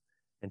like the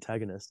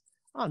antagonist.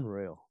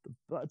 Unreal.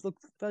 But look,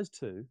 those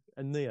two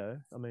and Neo.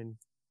 I mean,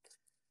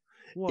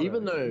 what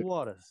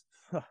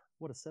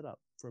a setup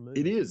for a movie.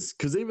 It is,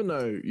 because even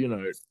though, you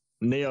know,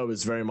 Neo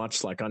is very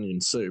much like onion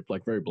soup,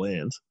 like very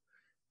bland,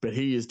 but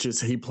he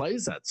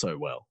plays that so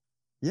well.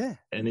 Yeah.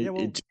 And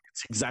it's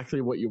exactly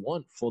what you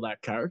want for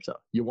that character.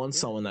 You want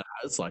someone that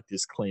has like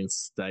this clean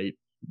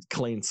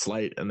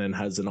slate and then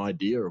has an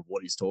idea of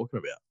what he's talking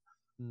about.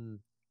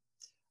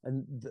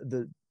 And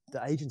the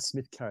Agent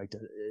Smith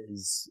character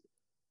is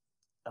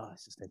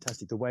it's just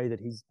fantastic. The way that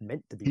he's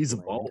meant to be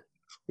evolved.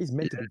 He's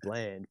meant to be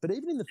bland, but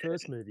even in the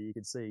first movie, you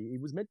could see he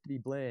was meant to be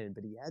bland,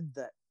 but he had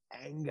that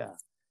anger.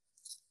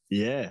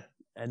 Yeah,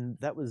 and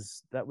that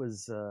was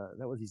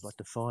his like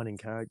defining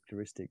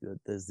characteristic. That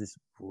there's this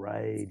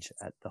rage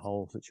at the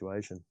whole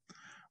situation.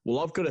 Well,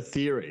 I've got a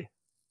theory.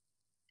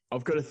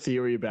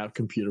 About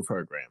computer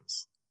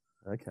programs.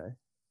 Okay.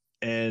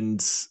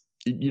 And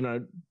you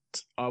know,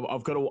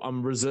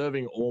 I'm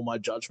reserving all my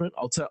judgment.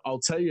 I'll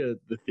tell you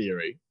the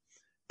theory,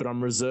 but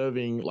I'm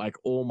reserving like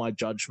all my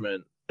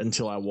judgment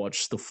until I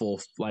watch the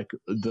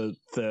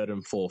third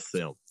and fourth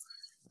film,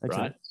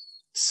 right?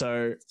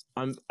 So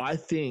I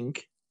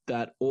think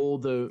that all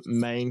the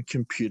main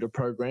computer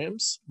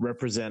programs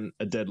represent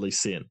a deadly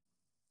sin.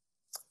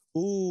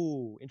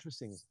 Ooh,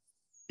 interesting.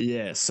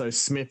 Yeah, so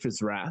Smith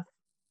is Wrath.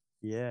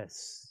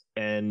 Yes.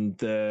 And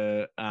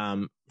the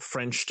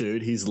French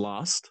dude, he's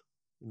Lust.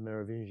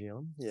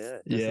 Merovingian, yeah,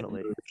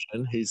 definitely.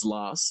 Yeah, he's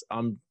Lust.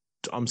 I'm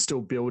still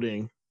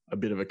building a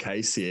bit of a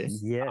case here.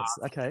 Yes,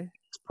 okay.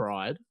 It's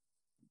Pride.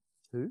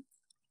 Who?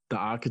 The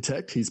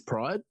architect, he's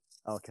Pride.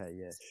 Okay,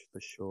 yes, for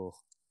sure.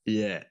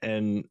 Yeah,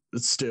 and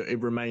it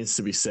remains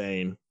to be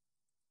seen.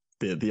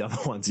 The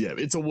other ones, yeah,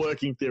 it's a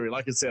working theory.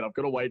 Like I said, I've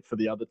got to wait for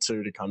the other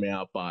two to come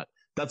out, but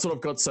that's what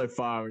I've got so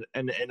far,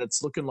 and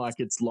it's looking like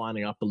it's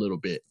lining up a little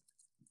bit.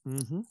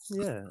 Mm-hmm.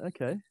 Yeah.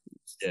 Okay.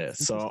 Yeah.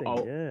 So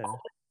I'll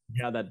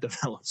how that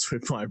develops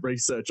with my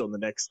research on the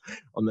next.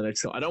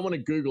 I don't want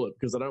to Google it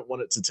because I don't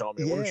want it to tell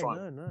me. I want to try.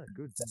 No,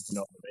 good. You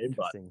know what I mean?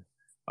 But Interesting.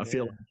 I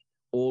feel like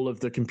all of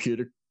the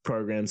computer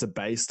programs are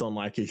based on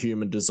like a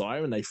human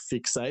desire, and they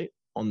fixate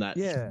on that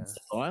human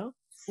desire.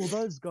 Well,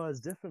 those guys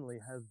definitely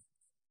have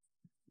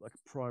like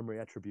a primary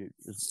attribute.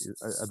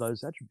 Are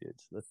those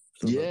attributes?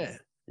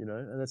 You know,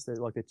 and that's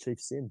like their chief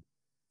sin.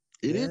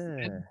 It is,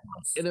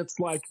 and it's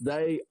like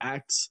they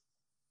act.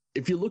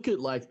 If you look at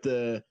like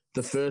the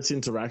first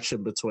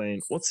interaction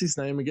between what's his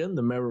name again,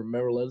 the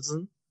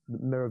Merovingian.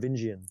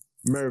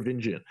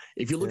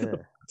 If you look at the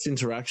first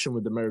interaction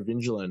with the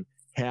Merovingian,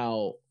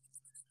 how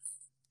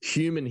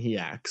human he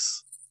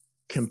acts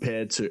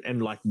compared to,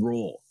 and like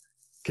raw,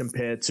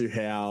 compared to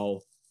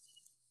how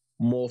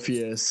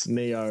Morpheus,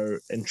 Neo,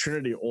 and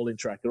Trinity all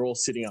interact. They're all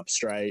sitting up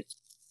straight.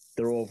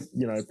 They're all,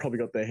 you know, probably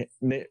got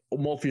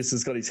Morpheus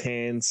has got his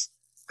hands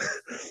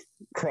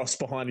crossed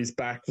behind his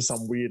back for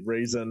some weird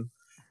reason.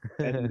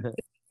 And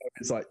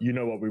it's like, you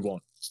know what we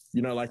want.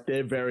 You know, like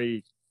they're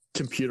very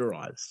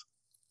computerized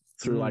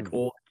through like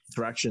all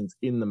interactions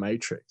in the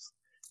Matrix.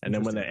 And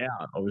then when they're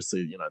out,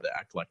 obviously, you know, they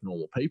act like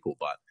normal people.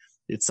 But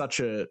it's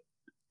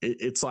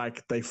it's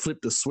like they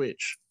flipped a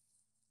switch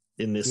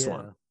in this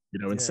one. You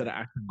know, instead of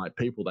acting like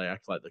people, they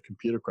act like the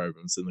computer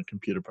programs, and the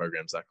computer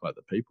programs act like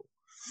the people.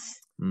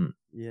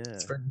 Yeah.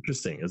 It's very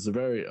interesting. It's a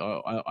very,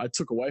 I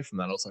took away from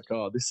that. I was like,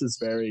 oh, this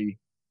is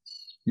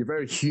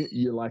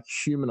you're like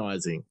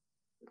humanizing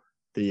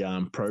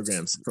the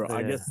programs for,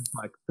 I guess,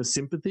 like for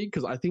sympathy,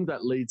 because I think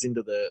that leads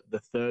into the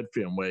third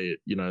film where,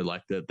 you know,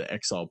 like the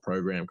Exile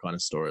program kind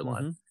of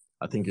storyline.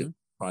 I think it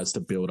tries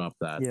to build up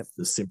that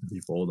the sympathy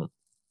for them.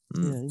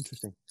 Yeah,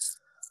 interesting.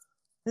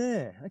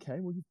 Yeah, okay.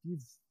 Well,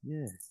 you've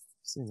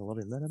seen a lot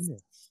in that, haven't you?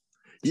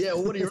 Yeah,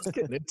 well, what do you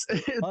reckon?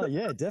 Oh,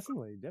 yeah,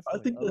 definitely. I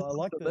think I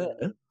like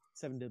the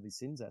Seven Deadly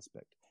Sins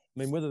aspect. I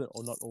mean, whether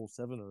or not all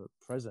seven are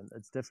present,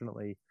 it's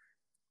definitely,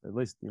 at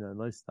least, you know,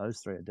 those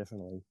three are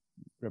definitely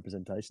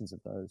representations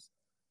of those.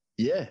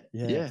 Yeah,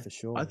 for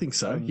sure. I think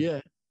so. Yeah.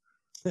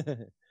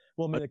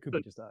 Well, I mean, it could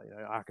be just you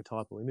know,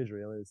 archetypal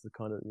imagery. I mean, it's the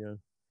kind of, you know.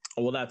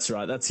 Well, that's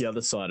right. That's the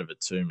other side of it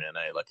too, man.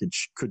 Like it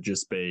could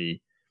just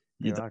be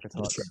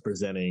just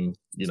representing,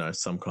 you know,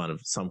 some kind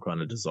of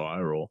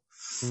desire, or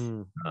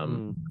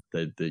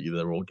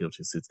they're all guilty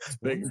of sins.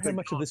 But how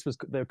much of this was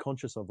they were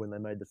conscious of when they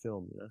made the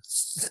film? You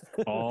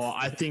know.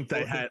 I think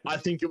they had. I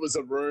think it was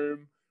a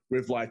room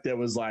with there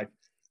was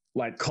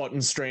cotton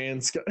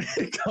strands going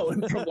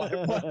from like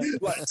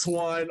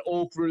twine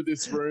all through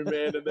this room,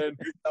 man. And then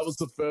that was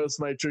the first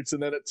Matrix,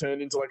 and then it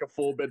turned into like a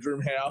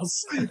 4-bedroom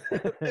house.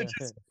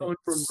 Just going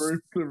from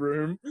room to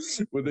room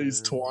with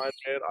these twine,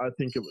 man. I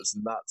think it was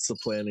nuts, the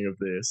planning of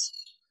this,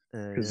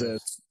 because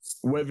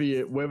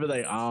whether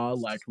they are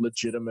like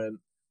legitimate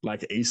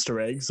like Easter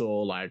eggs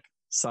or like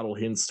subtle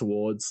hints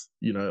towards,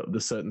 you know,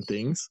 the certain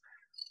things,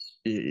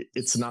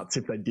 it's nuts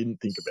if they didn't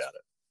think about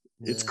it.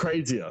 It's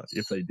crazier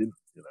if they didn't,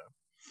 you know.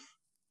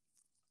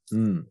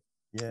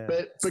 Yeah,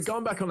 but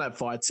going back on that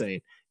fight scene,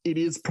 it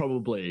is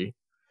probably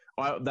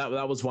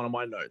that was one of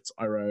my notes.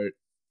 I wrote,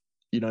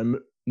 you know,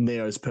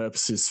 Neo's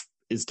purpose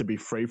is to be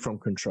free from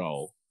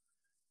control,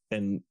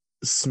 and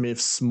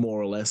Smith's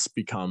more or less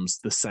becomes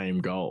the same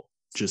goal,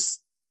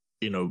 just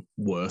in a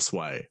worse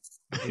way.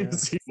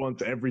 Because he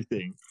wants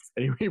everything,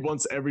 and he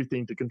wants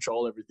everything to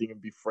control everything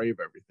and be free of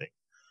everything.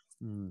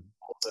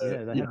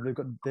 They've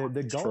got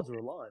their goals are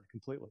aligned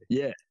completely.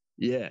 Yeah,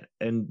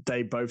 and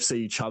they both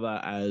see each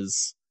other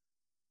as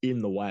in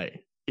the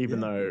way, even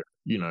though,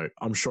 you know,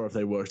 I'm sure if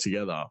they worked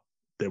together,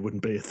 there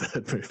wouldn't be a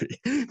third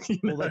movie.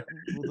 Well,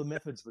 the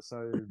methods were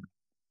so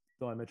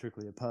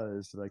diametrically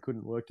opposed, they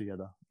couldn't work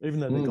together.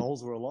 Even though their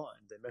goals were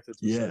aligned, their methods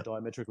were so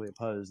diametrically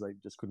opposed, they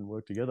just couldn't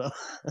work together.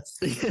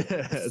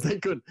 They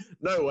couldn't.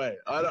 No way.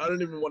 I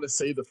don't even want to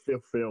see the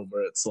fifth film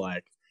where it's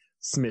like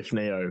Smith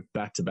Neo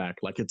back to back,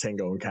 like a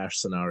Tango and Cash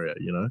scenario.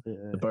 You know,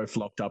 they're both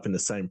locked up in the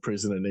same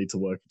prison and need to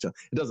work each other.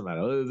 It doesn't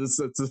matter. It's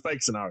a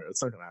fake scenario.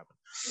 It's not going to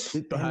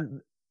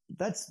happen.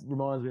 That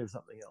reminds me of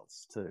something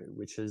else too,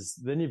 which is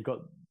then you've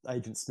got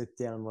Agent Smith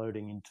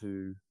downloading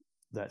into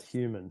that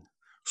human,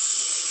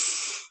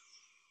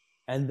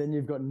 and then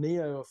you've got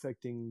Neo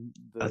affecting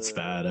the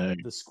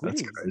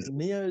squiddies.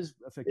 Neo's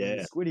affecting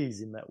the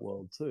squiddies in that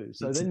world too.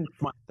 So then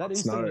that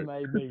instantly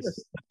made me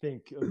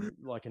think of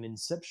like an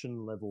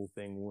Inception level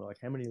thing. Like,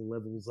 how many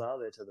levels are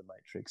there to the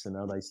Matrix, and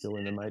are they still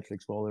in the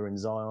Matrix while they're in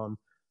Zion?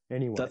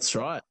 Anyway, that's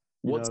right.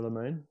 You know what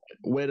I mean?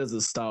 Where does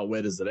it start?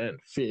 Where does it end?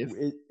 Fifth.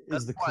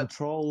 Is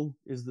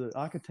the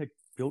architect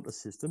built a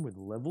system with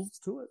levels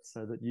to it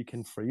so that you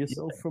can free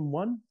yourself from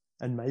one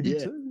and maybe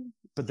two,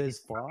 but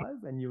there's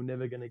 5 and you're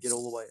never going to get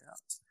all the way out?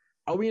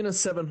 Are we in a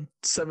seven?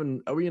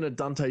 Are we in a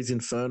Dante's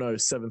Inferno,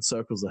 7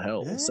 circles of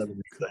hell, 7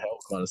 rings of hell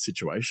kind of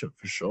situation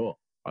for sure?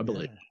 I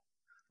believe.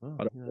 Oh,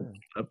 I don't know.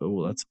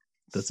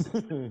 That's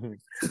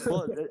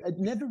well, it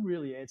never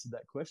really answered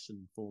that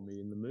question for me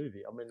in the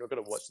movie. I mean, I've got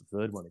to watch the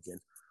third one again.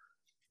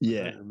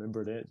 Yeah, I don't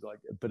remember it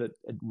but it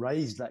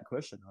raised that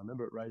question. I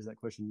remember it raised that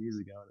question years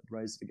ago, and it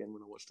raised it again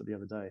when I watched it the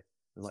other day.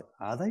 Like,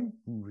 are they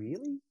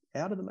really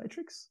out of the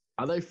Matrix?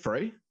 Are they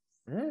free?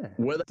 Yeah.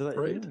 Were they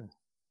freed? Yeah.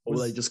 Or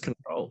were they just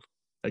controlled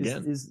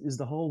again? Is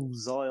the whole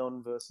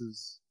Zion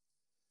versus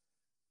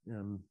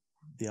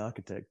the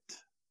Architect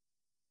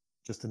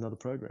just another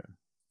program?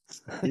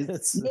 Yeah,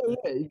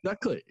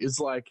 exactly. It's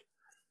like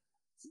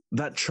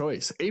that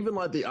choice. Even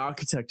like the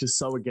Architect is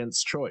so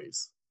against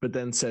choice, but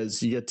then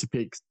says you get to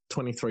pick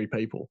 23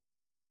 people.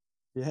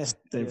 Yeah.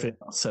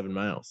 7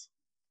 males.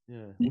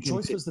 Yeah. Well,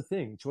 choice was the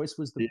thing. Choice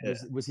was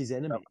was his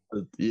enemy.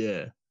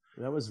 Yeah.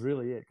 That was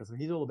really it, because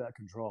he's all about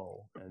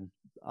control and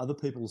other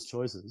people's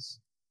choices.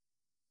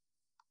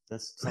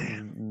 That's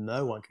something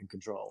no one can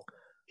control.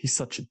 He's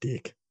such a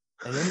dick.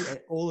 And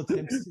all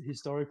attempts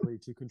historically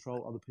to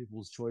control other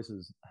people's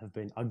choices have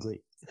been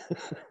ugly.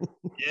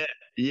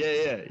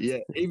 Yeah.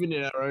 Even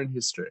in our own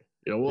history.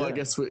 I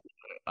guess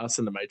us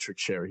and the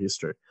Matrix share a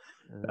history.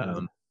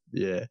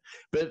 Yeah.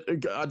 But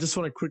I just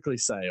want to quickly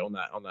say on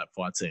that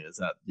fight scene is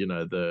that,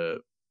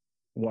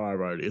 what I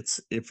wrote, it's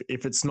if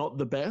it's not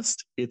the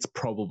best, it's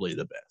probably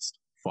the best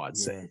fight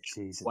scene.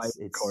 Jesus.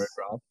 It's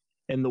choreographed.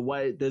 And the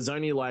way there's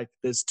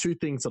two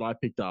things that I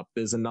picked up.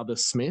 There's another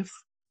Smith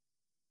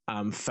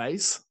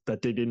face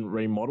that they didn't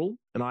remodel.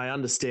 And I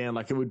understand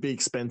it would be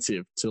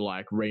expensive to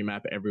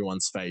remap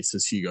everyone's face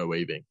as Hugo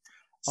Weaving.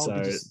 Oh, so,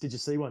 did you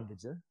see one,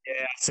 did you?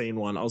 Yeah, I've seen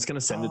one. I was going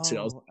to send it to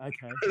you.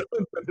 Okay.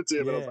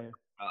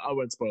 I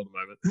won't spoil the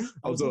moment.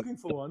 I was looking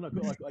for one. I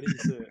didn't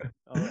see it.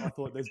 I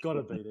thought there's got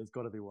to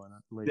be one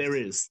at least. There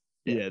is.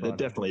 Yeah, there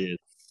definitely is.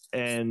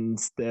 And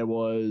there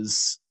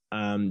was,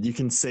 you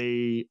can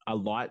see a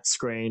light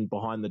screen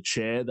behind the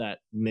chair that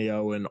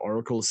Neo and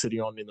Oracle are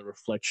sitting on in the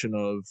reflection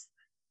of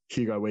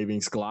Hugo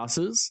Weaving's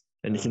glasses.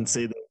 And you can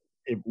see that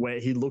where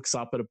he looks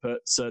up at a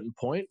certain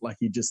point,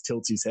 he just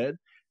tilts his head, and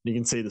you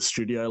can see the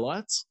studio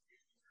lights.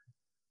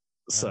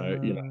 So,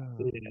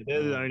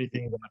 they're the only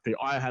thing that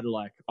I had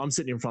I've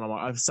sat in front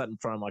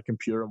of my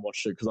computer and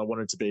watched it because I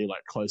wanted to be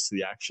close to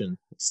the action.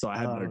 So I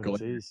had no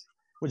glare.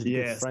 What did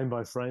you get frame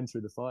by frame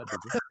through the fight, did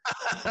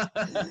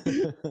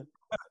you?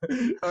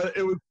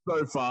 It was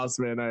so fast,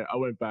 man. I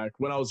went back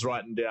when I was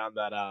writing down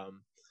that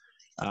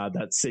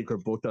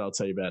secret book that I'll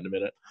tell you about in a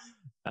minute.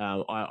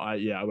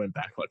 I went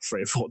back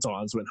 3 or 4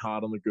 times, went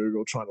hard on the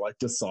Google trying to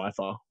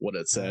decipher what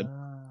it said.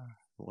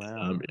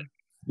 Wow.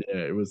 Yeah,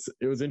 it was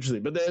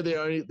interesting, but they're the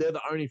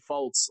only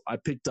faults I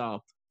picked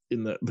up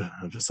in the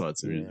besides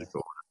the music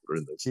or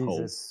in the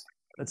Jesus,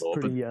 that's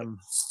pretty.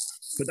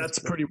 But that's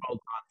pretty well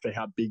done for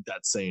how big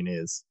that scene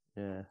is.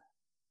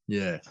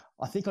 Yeah.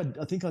 I think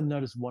I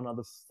noticed one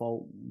other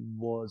fault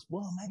was,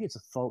 well, maybe it's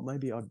a fault,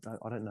 maybe I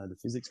don't know the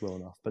physics well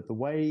enough, but the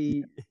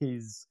way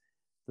the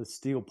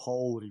steel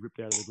pole that he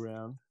ripped out of the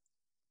ground,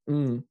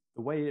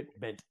 the way it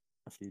bent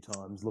a few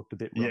times looked a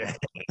bit rough.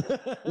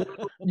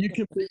 You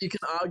can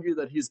argue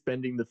that he's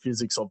bending the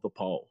physics of the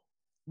pole.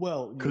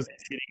 Well, because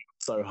it's hitting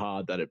so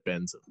hard that it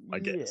bends it, I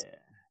guess. Yeah,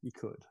 you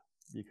could,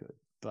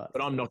 but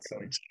I'm not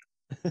going to.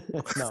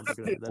 No, I'm not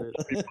going to.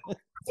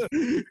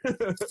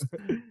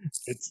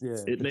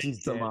 It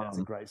needs some. That's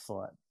a great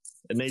fight.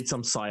 It needs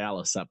some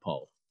Cialis, that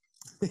pole.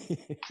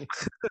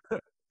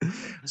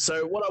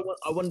 So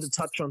I wanted to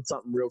touch on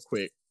something real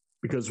quick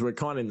because we're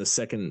kind of in the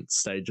second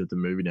stage of the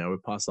movie now. We're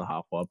past the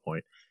halfway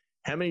point.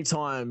 How many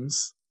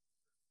times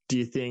do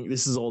you think,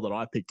 this is all that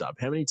I picked up,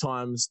 how many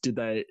times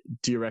do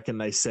you reckon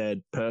they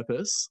said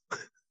purpose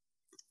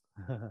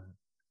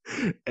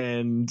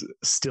and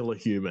still a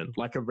human?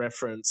 Like a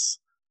reference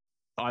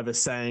either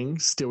saying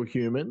still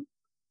human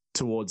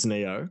towards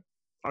Neo,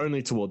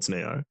 only towards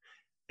Neo,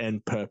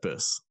 and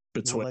purpose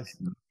between.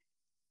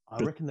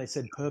 I reckon they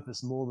said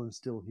purpose more than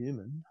still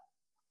human.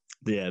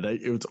 Yeah,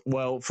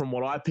 from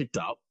what I picked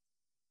up,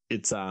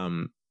 it's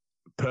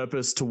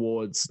purpose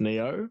towards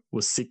Neo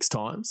was 6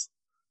 times.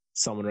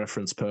 Someone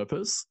referenced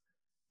purpose,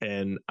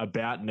 and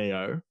about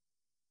Neo,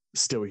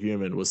 still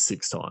human was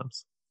 6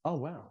 times. Oh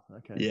wow!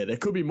 Okay. Yeah, there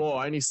could be more.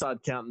 I only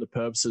started counting the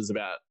purposes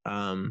about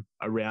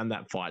around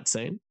that fight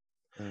scene.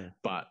 Yeah.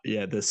 But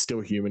yeah, the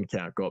still human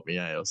count got me.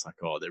 I was like,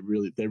 oh, they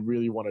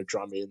really want to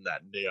drum in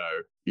that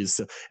Neo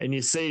is, and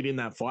you see it in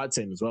that fight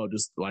scene as well.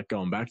 Just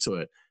going back to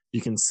it,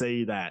 you can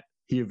see that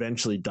he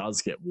eventually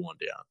does get worn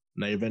down,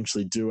 and they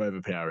eventually do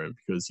overpower him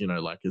because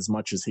as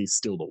much as he's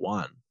still the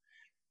one,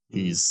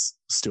 he's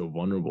still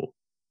vulnerable.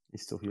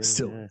 He's still human.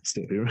 Still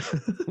human.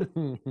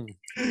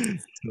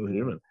 Still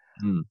human.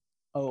 Mm.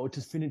 Oh,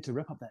 to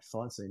wrap up that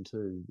fight scene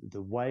too,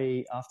 the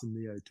way after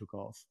Neo took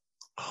off.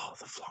 Oh,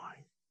 the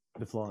flying.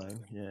 The flying,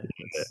 yeah.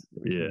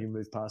 You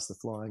move past the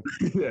flying.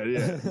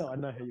 yeah. I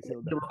know how you feel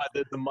about You're right.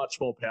 There's a much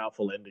more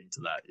powerful ending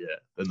to that,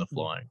 than the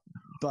flying.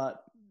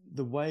 But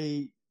the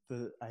way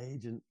the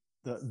agent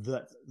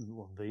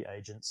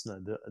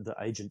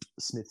agent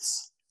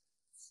Smiths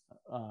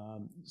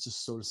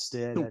just sort of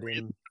stared at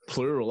him.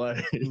 Plural, eh?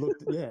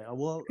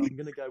 Well, I'm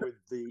going to go with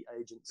the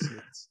agent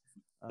Smiths.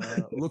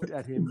 Looked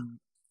at him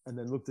and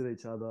then looked at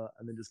each other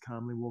and then just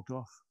calmly walked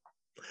off.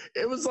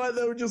 It was like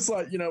they were just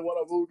like, you know what,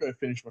 I will go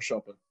finish my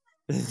shopping.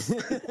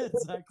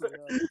 Exactly.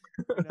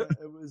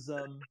 It was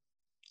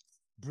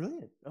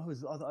brilliant. I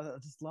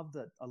just love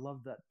that. I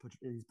love that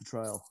his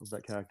portrayal of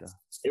that character.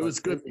 It was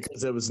good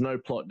because there was no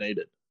plot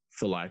needed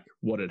for like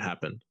what had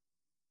happened.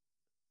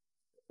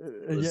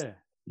 Yeah.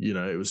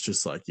 It was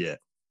just like, yeah,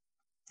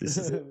 this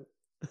is it.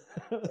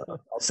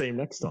 I'll see him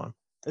next time.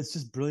 It's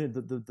just brilliant.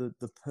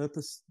 The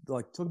purpose,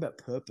 like, talk about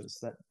purpose,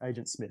 that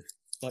Agent Smith.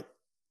 Like,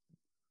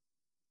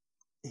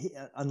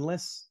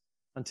 unless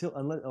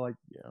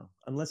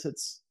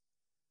it's,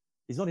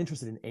 he's not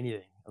interested in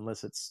anything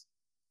unless it's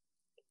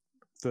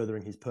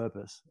furthering his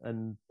purpose.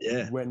 And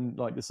when,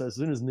 like, so as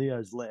soon as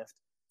Neo's left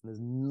and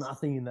there's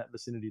nothing in that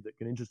vicinity that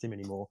can interest him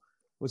anymore,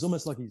 it was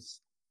almost like he's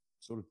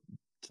sort of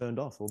turned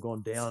off or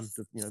gone down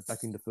to,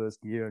 back into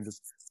first gear and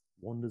just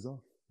wanders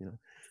off,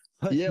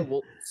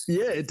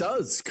 it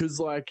does. Because,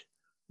 like,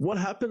 what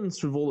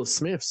happens with all the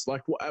Smiths?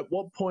 Like, at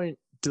what point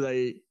do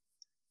they,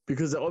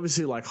 because they're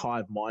obviously, like,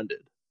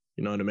 hive-minded,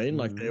 you know what I mean? Mm-hmm.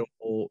 Like, they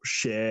all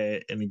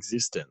share an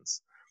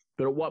existence.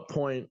 But at what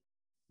point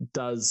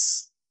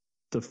does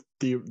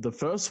the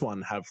first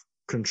one have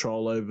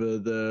control over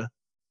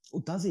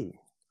does he?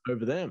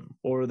 Over them?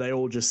 Or are they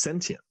all just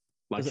sentient?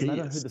 Like, does it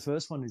matter who the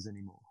first one is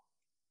anymore?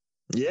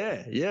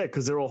 Yeah,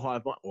 because they're all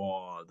hive-minded.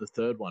 Oh, the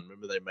third one,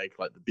 remember they make,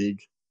 like, the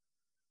big...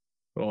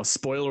 Oh,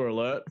 spoiler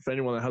alert, for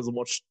anyone that hasn't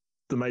watched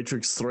The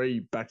Matrix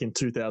 3 back in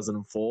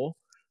 2004,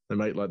 they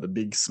make, like, the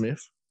big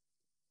Smith.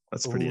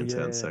 That's pretty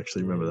intense,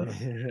 actually. Remember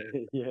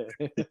that? Yeah.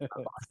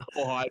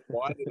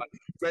 Hive-minded. Like,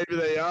 maybe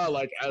they are,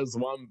 like, as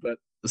one, but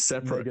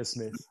separate. Mega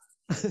Smith.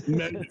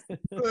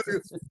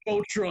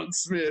 Ultron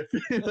Smith.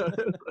 Yeah.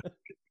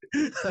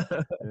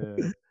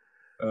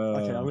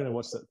 Okay, I'm going to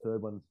watch that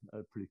third one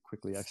pretty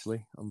quickly.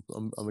 Actually, I'm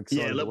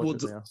excited to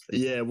watch it now.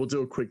 Yeah, we'll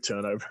do a quick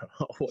turnover.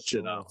 I'll watch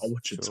it. I'll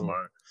watch it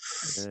tomorrow.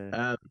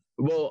 Yeah.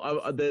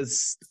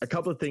 There's a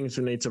couple of things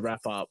we need to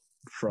wrap up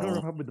from.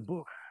 Wrap up with the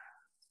book.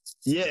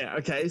 Yeah.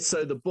 Okay.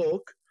 So the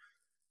book,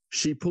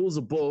 she pulls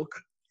a book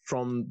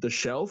from the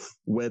shelf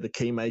where the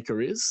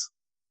keymaker is.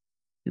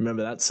 You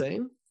remember that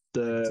scene? I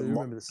do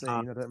remember the scene.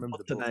 I don't remember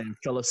the book. Name?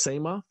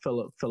 Felicima.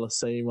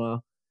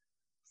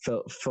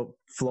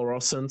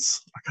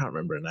 Fluorescence. I can't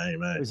remember her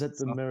name. Was that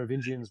the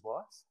Merovingian's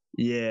wife?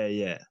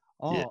 Yeah.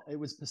 Oh, it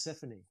was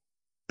Persephone.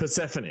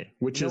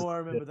 Which is... I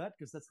remember that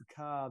because that's the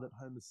car that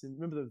Homer Simpson...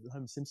 Remember that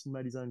Homer Simpson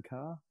made his own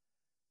car?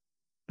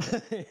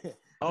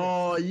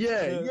 Oh,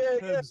 yeah.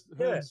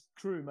 Herb's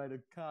crew made a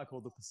car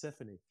called the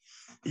Persephone.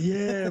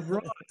 Yeah,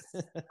 right.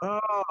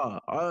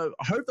 I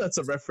hope that's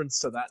a reference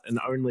to that and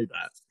only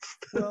that.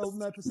 Well,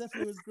 no,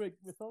 Persephone was Greek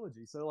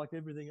mythology, so like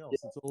everything else,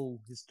 it's all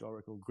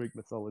historical Greek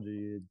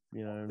mythology,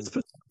 Is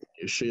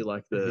she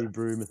like the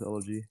Hebrew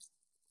mythology?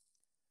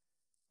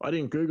 I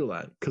didn't Google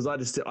that because I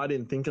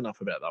didn't think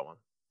enough about that one.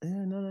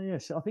 Yeah, no.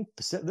 So I think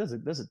there's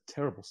a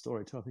terrible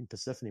story too. I think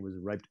Persephone was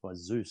raped by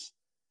Zeus.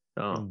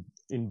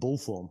 In bull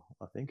form,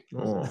 I think.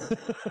 Oh,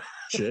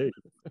 gee.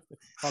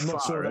 I'm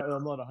not sure.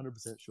 I'm not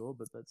 100% sure,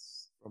 but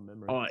that's from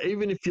memory. Oh,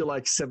 even if you're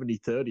like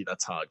 70-30,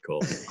 that's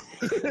hardcore.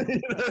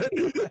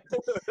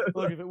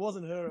 Look, if it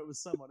wasn't her, it was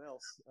someone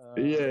else.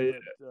 Yeah.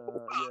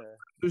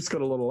 Who's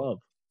got a lot of love?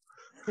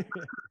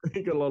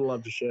 He got a lot of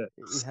love to share.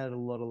 He had a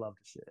lot of love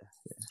to share.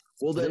 Yeah.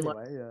 Well, then,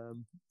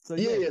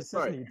 anyway,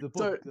 sorry.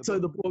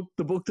 The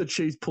book that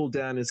she's pulled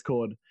down is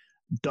called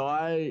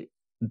Die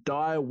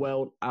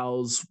Welt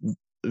als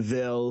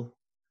Vel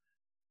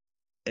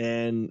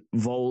and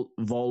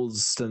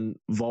Volsten.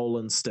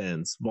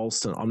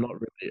 I'm not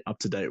really up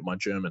to date with my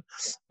German,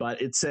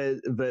 but it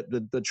says that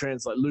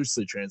the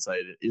loosely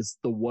translated is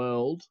the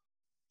world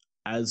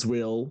as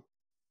will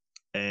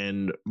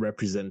and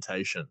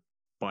representation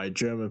by a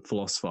German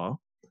philosopher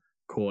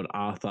called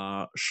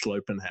Arthur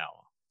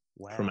Schopenhauer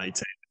from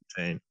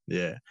 1818.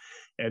 Yeah,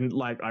 and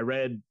like I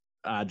read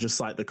just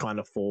like the kind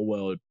of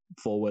foreword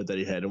that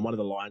he had, and one of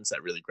the lines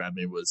that really grabbed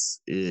me was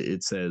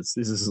it says,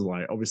 this is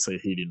like, obviously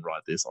he didn't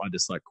write this, I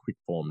just like quick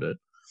formed it.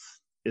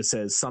 It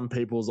says some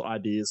people's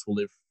ideas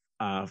will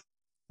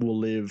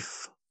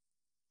live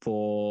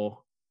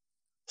for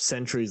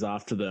centuries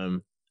after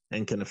them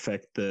and can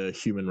affect the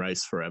human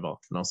race forever.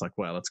 And I was like,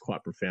 wow, that's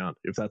quite profound.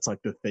 If that's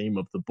like the theme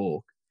of the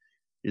book,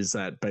 is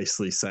that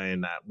basically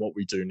saying that what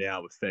we do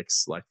now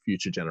affects like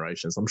future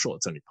generations. I'm sure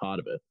it's only part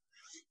of it,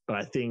 but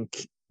I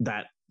think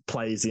that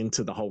plays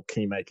into the whole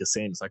keymaker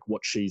sense. Like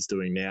what she's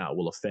doing now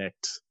will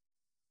affect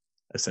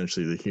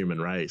essentially the human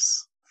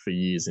race for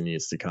years and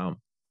years to come.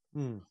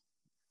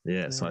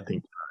 Yeah, so I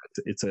think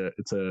it's a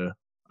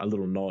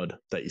little nod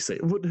that you see.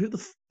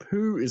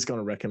 Who is going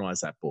to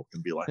recognize that book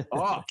and be like,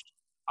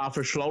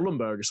 Arthur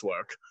Schollenberg's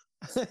work?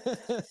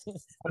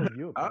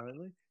 You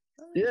apparently.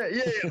 Yeah.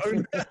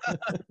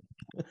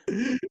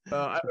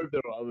 I hope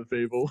there are other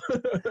people.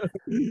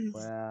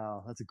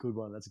 Wow, that's a good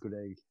one. That's a good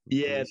egg.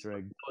 Yeah,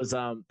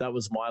 that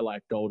was my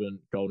like golden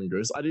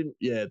goose. I didn't.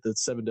 Yeah, the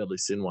 7 Deadly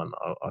Sin one.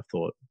 I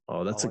thought,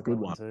 that's a good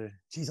one too.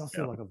 Jeez, I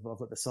feel like I've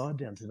got the side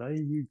down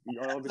today.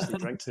 I obviously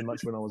drank too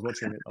much when I was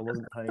watching it. I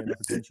wasn't paying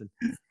enough attention.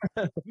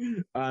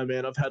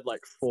 Man, I've had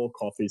like 4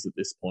 coffees at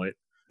this point.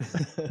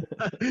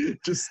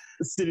 Just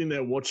sitting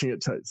there watching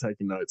it,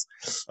 taking notes.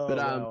 Oh, But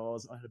wow.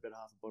 I had about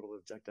half a bottle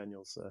of Jack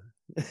Daniels. So.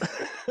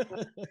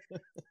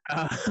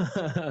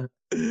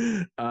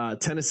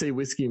 Tennessee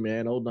whiskey,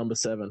 man, old number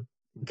 7.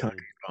 Can't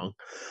go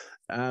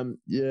wrong.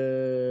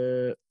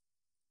 Yeah.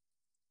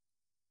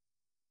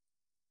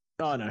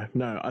 Oh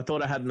no. I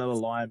thought I had another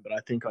line, but I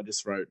think I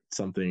just wrote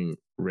something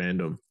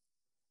random.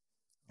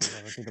 I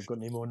don't think I've got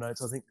any more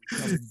notes. I think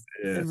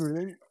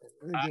everything.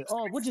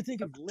 Oh, what'd you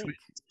think of Link?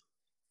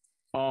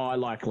 Oh, I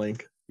like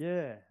Link.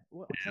 Yeah.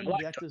 Well, I can't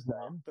remember the actor's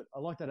name, but I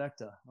like that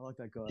actor. I like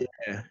that guy.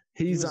 Yeah.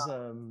 He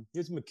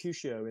was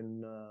Mercutio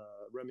in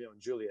Romeo and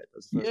Juliet. That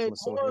was the first time I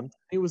saw him.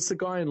 He was the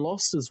guy in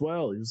Lost as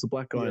well. He was the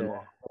black guy in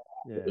Lost.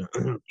 Yeah.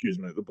 Excuse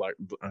me, the black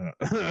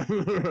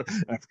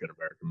African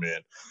American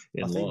man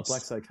in Lost. I think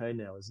black's okay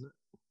now, isn't it?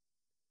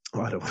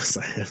 I don't want to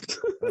say it.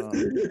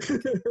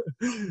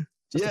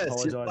 Just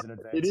apologize in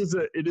advance.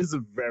 It is a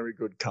very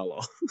good color.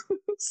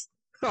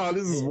 Oh,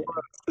 this is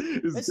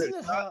Isn't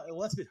it hard?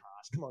 Well, that's a bit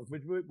harsh. Come on,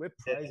 we're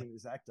praising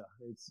this actor.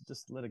 It's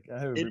just let it go,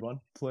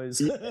 everyone, please.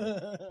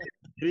 It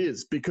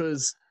is,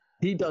 because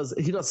he does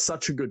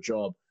such a good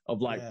job of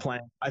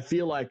playing. I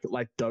feel like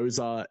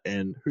Dozer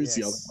and who's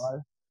the other guy?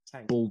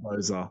 Tank.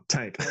 Bulldozer.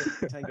 Tank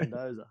and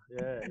Dozer.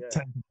 Yeah.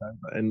 Tank and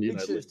Dozer. And big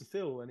shoes to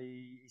fill, and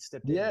he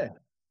stepped in. Yeah,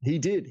 he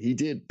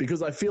did,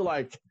 because I feel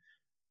like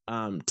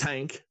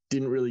Tank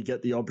didn't really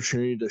get the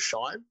opportunity to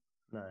shine.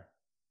 No.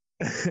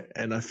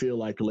 And I feel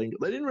like Link,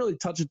 they didn't really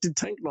touch it. Did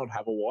Tank not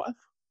have a wife?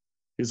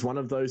 Is one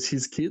of those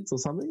his kids or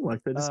something?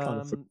 Like, they just kind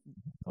of,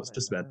 it's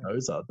just about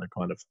Dozer, the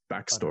kind of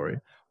backstory.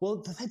 Well,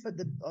 they said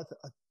that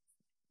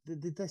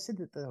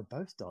they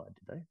both died,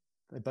 did they?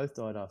 They both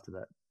died after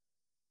that.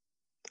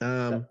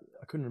 I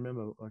couldn't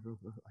remember.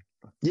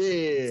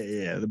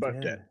 Yeah, they're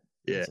both dead.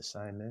 Yeah, it's a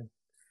shame, man.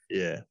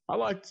 Yeah, I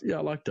liked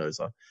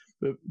Dozer,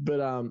 but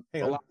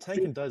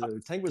Tank and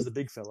Dozer. Tank was the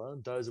big fella,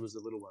 and Dozer was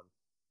the little one.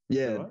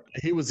 Yeah, right?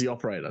 He was the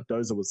operator.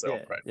 Dozer was the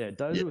operator. Yeah,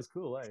 Dozer was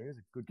cool. He was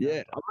a good character.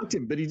 Yeah, I liked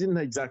him, but he didn't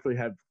exactly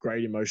have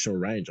great emotional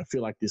range. I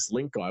feel like this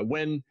Link guy,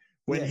 when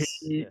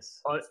he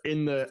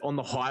on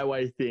the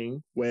highway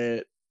thing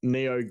where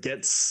Neo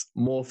gets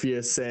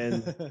Morpheus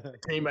and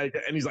teammate,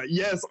 and he's like,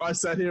 "Yes," I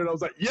sat here and I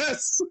was like,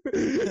 "Yes."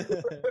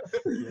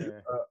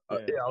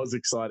 I was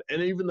excited,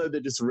 and even though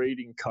they're just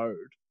reading code,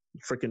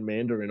 freaking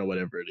Mandarin or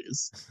whatever it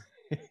is,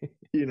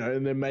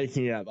 and they're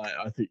making out.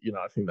 I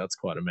think that's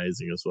quite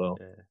amazing as well.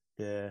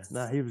 Yeah.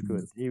 No, he was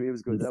good. He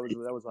was good. That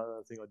was one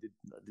other thing I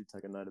did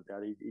take a note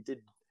about. He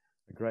did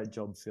a great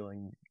job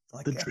feeling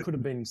like it could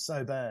have been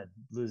so bad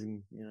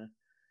losing,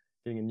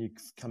 getting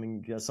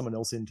someone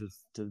else in to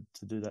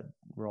do that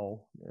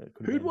role.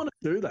 Who'd want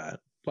to do that?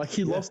 Like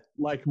he lost,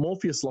 like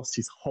Morpheus lost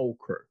his whole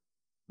crew,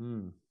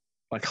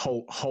 like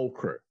whole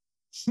crew,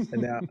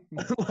 and now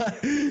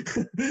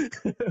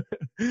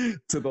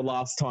to the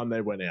last time they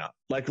went out.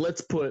 Like,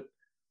 let's put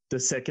the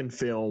second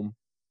film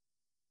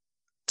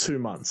 2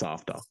 months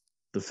after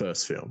the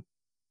first film.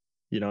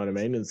 You know what I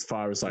mean? As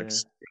far as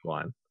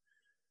storyline,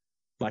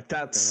 like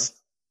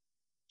that's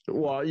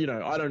well,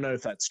 I don't know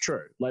if that's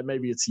true. Like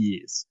maybe it's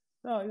years.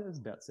 Oh, it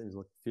seems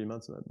like a few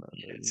months.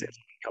 It seems like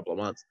a couple of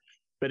months.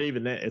 But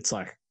even then, it's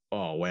like,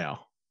 oh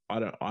wow, I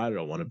don't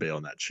want to be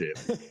on that ship.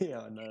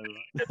 Yeah, I know.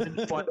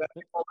 Right? Find out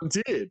he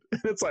volunteered.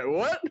 It's like,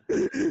 what?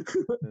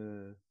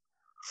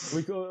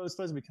 I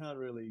suppose we can't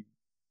really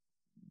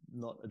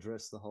not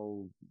address the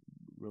whole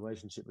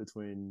relationship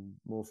between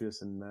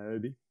Morpheus and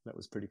Niobe. That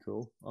was pretty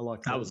cool. I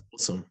liked that. That was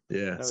awesome.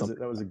 Yeah,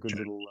 that was a good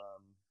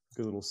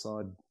little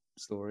side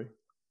story.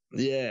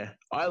 Yeah,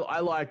 I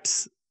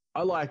liked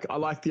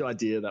the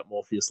idea that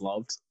Morpheus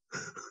loved.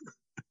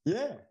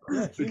 Yeah,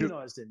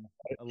 humanized him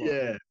a lot.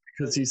 Yeah,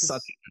 because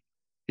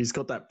he's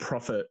got that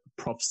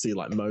prophecy,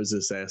 like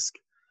Moses-esque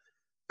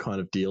kind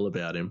of deal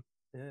about him.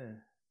 Yeah,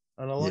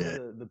 and I like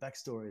the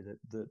backstory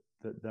that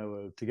they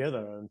were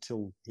together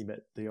until he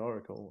met the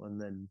Oracle,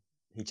 and then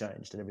he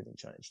changed and everything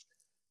changed.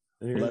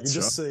 And you can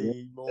just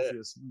see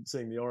Morpheus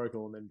seeing the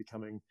Oracle and then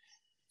becoming,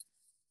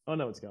 I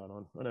know what's going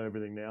on. I know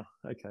everything now.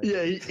 Okay.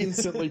 Yeah, he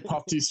instantly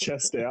puffed his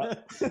chest out.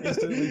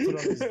 Instantly put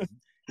on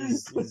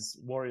his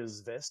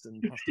warrior's vest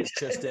and puffed his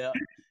chest out.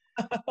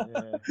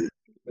 Yeah.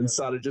 And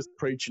started just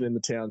preaching in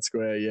the town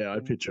square. Yeah, I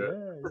picture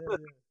it.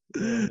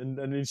 Yeah.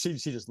 And she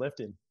just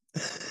left him.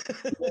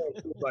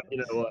 Like, you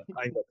know what?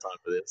 I ain't got time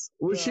for this.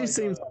 Well, she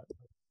seems like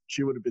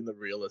she would have been the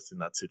realist in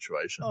that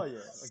situation. Oh, yeah.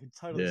 I can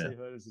totally see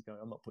her just going,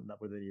 I'm not putting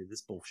up with any of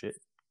this bullshit.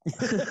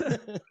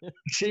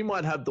 She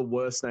might have the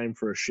worst name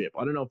for a ship.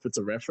 I don't know if it's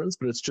a reference,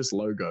 but it's just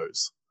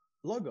Logos.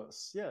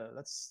 Logos, yeah.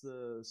 That's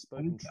the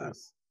spoken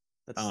truth.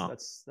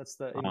 That's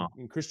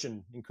in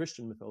Christian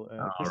mythology.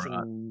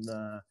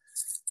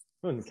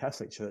 In the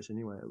Catholic Church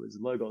anyway, it was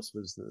Logos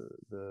was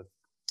the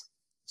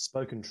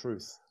spoken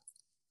truth.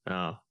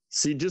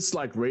 See, just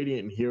like reading it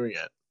and hearing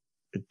it,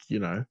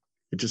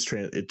 it just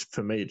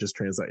for me, it just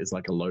translates as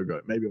like a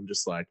logo. Maybe I'm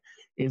just like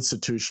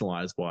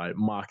institutionalized by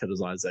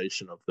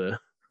marketization of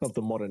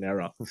the modern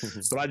era.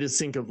 But I just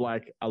think of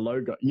like a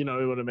logo. You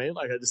know what I mean?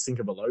 Like I just think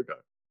of a logo.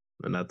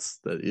 and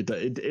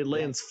it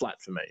lands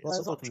flat for me. Well,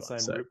 that's often the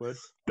same root word.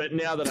 But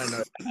now that I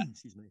know,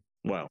 excuse me.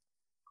 Well,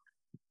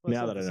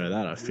 now that I know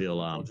that, I feel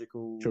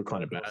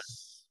kind of bad.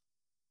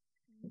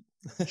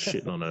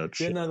 Shitting on a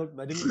shit. Yeah, no, look,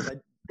 they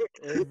didn't.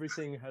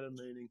 Everything had a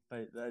meaning.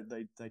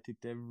 They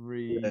ticked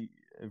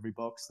every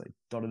box. They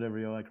dotted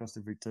every I, crossed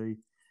every T,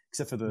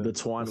 except for the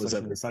twine was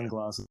the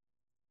sunglasses.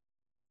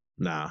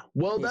 Nah.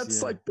 Well, but that's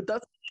the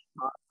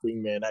hard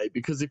thing, man.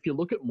 Because if you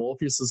look at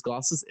Morpheus's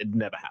glasses, it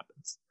never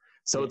happens.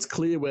 So it's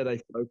clear where they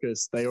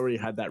focus. They already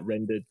had that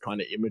rendered kind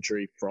of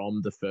imagery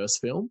from the first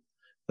film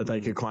that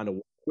they could kind of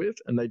work with,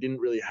 and they didn't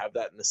really have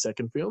that in the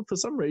second film. For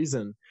some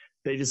reason,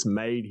 they just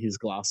made his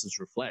glasses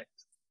reflect.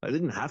 They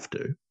didn't have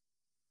to,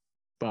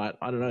 but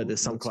I don't know.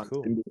 There's some kind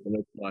of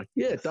like,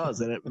 yeah, it does,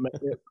 and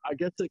I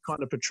guess it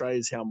kind of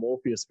portrays how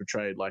Morpheus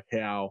portrayed, like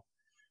how,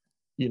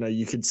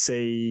 you could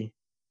see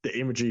the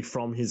imagery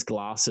from his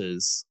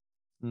glasses,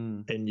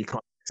 and you kind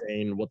of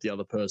seen what the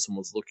other person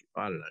was looking.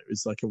 I don't know.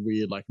 It's like a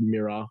weird, like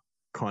mirror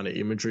kind of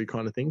imagery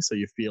kind of thing. So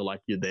you feel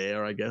like you're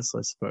there, I guess,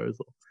 I suppose.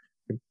 Or,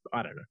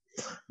 I don't know.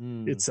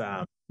 It's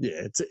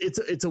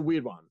it's a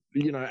weird one.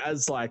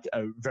 As like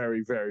a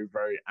very, very,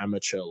 very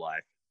amateur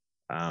like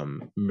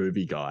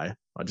movie guy,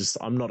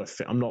 I'm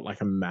not like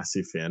a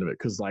massive fan of it,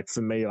 because like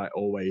for me, I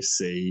always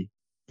see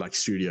like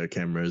studio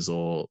cameras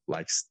or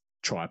like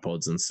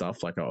tripods and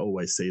stuff. Like I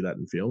always see that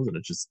in films, and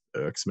it just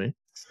irks me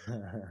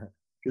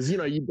because you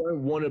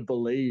don't want to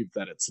believe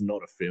that it's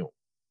not a film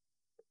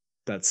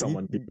that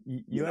someone did.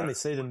 You only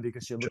see them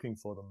because you're looking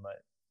for them, mate.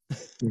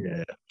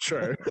 Yeah,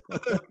 true.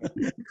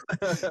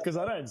 Because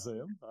I don't see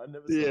them. I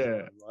never see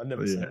them. I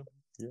never see them.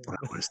 Yeah.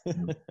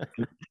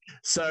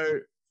 So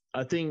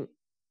I think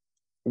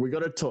we got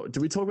to talk. Do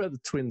we talk about the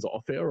twins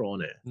off air or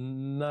on air?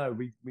 No,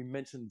 we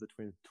mentioned the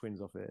twins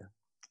off air.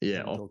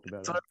 Yeah, talked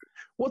about so it.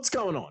 What's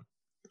going on?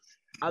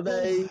 Are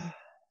they?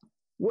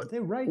 What?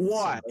 They're wraiths.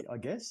 Why? I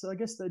guess they're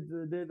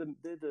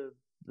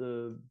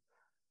the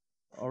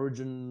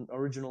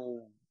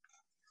original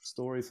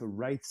story for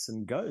wraiths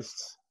and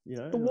ghosts.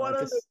 But why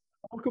don't they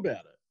talk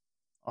about it?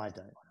 I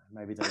don't know.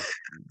 Maybe they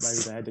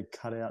had to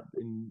cut out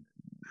in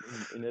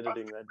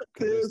editing that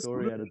cut the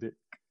story out a bit.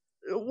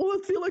 Well, I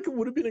feel like it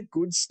would have been a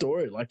good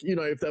story. Like,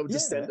 if they were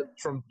descended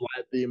from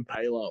Vlad the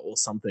Impaler or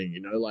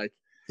something, like.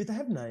 Did they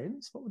have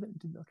names? What were they?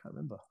 I can't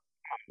remember.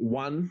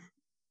 1,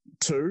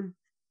 2.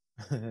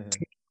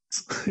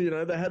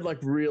 They had like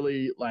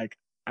really like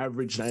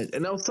average names.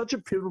 And that was such a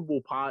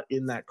pivotal part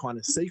in that kind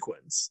of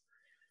sequence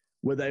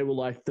where they were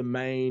like the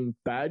main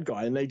bad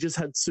guy and they just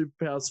had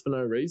superpowers for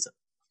no reason.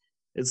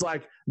 It's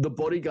like the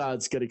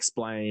bodyguards get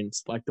explained,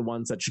 like the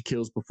ones that she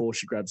kills before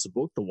she grabs the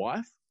book, the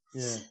wife.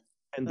 Yeah.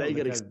 And they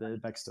get their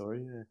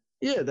backstory.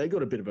 Yeah, they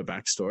got a bit of a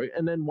backstory.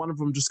 And then one of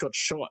them just got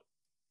shot.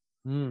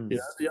 The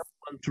other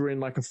one threw in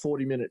like a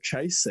 40-minute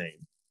chase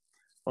scene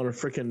on a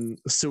freaking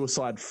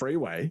suicide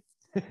freeway.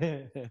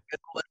 And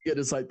all they get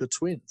is like the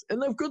twins.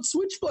 And they've got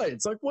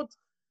switchblades. Like what?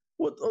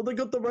 Oh, they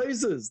got the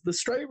razors, the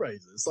straight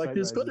razors. Like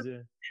there's got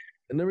to,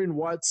 and they're in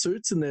white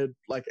suits and they're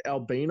like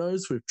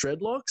albinos with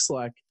dreadlocks.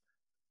 Like,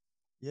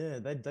 yeah,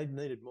 they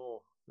needed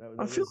more.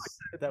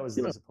 That was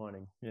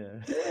disappointing.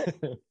 Yeah.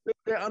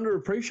 They're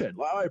underappreciated.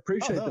 Like, I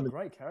appreciate them.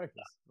 Great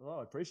characters. Oh,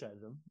 I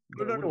appreciated them.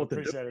 I don't know what they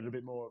appreciated a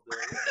bit more of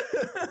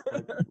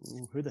like,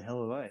 who the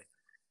hell are they?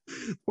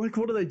 Like,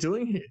 what are they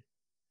doing here?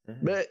 Yeah.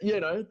 But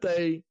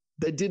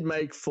they did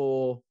make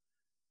for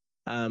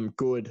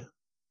good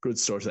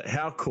stories.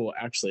 How cool.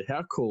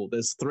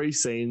 There's 3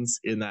 scenes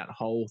in that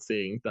whole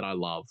thing that I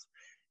love.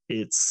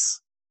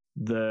 It's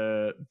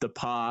the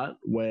part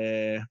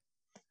where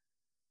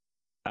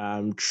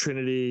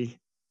the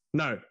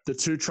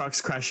 2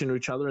 trucks crash into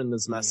each other and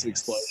there's massive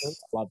explosion.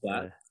 I love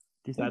that. Yeah.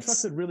 Do you think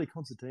trucks would really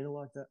concertina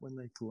like that when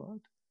they collide?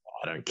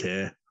 I don't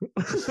care.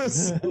 I'm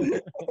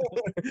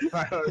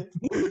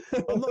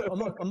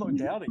not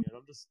doubting it.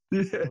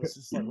 It's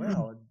just like,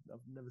 wow, I've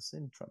never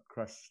seen a truck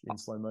crash in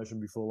slow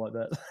motion before like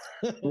that.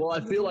 Well,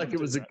 I feel like it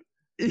was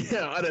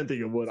I don't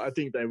think it would. I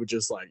think they would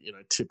just like,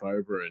 tip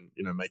over and,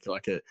 make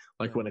it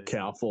like when a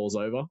cow falls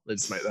over, they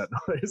just make that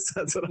noise.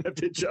 That's what I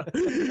picture.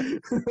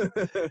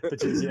 But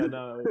take your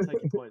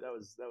point. That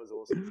was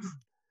awesome.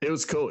 It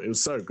was cool. It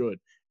was so good.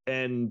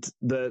 And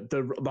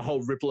the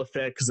whole ripple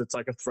effect, because it's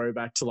like a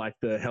throwback to like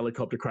the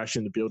helicopter crash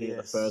in the building in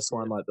the first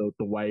one, like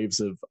the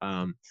waves of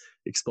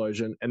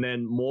explosion, and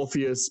then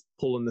Morpheus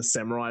pulling the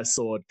samurai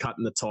sword,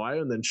 cutting the tire,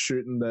 and then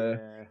shooting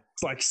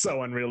it's like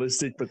so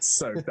unrealistic but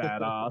so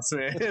badass,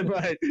 man.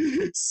 Like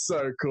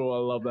so cool. I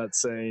love that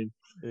scene.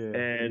 Yeah.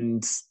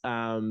 And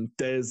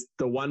there's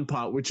the one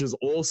part which is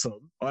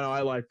awesome.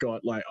 I was like,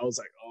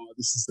 oh,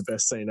 this is the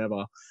best scene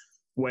ever,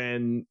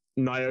 when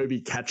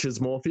Niobe catches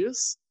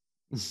Morpheus.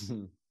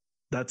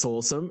 That's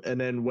awesome. And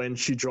then when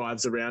she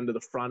drives around to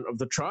the front of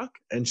the truck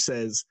and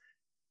says,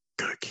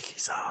 "Go kick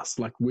his ass,"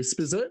 like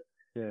whispers it.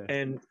 Yeah.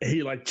 And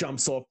he like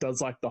jumps off, does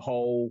like the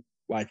whole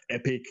like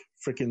epic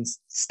freaking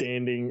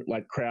standing,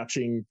 like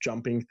crouching,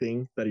 jumping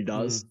thing that he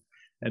does.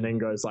 And then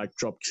goes like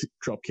drop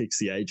kicks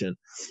the agent.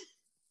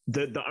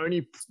 the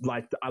only,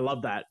 like, I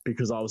love that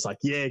because I was like,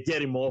 yeah,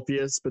 get him,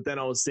 Morpheus. But then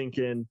I was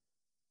thinking,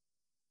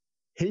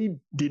 he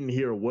didn't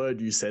hear a word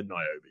you said,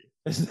 Niobe.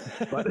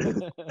 But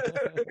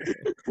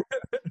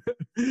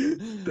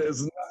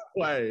there's no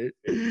way.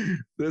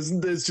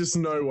 There's just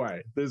no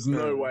way. There's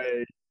no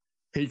way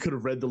he could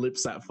have read the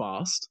lips that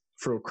fast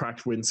for a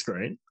cracked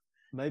windscreen.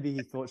 Maybe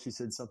he thought she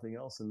said something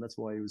else, and that's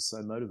why he was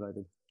so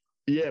motivated.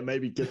 Yeah,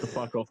 maybe get the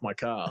fuck off my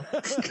car.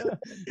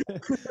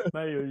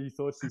 Maybe he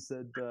thought she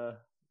said,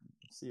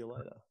 "See you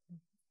later,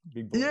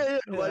 big boy." Yeah,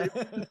 like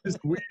this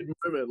weird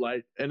moment,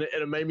 like, and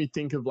it made me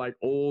think of like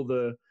all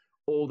the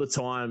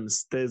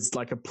times there's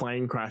like a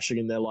plane crashing,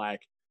 and they're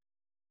like,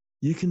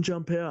 "You can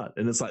jump out,"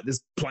 and it's like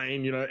this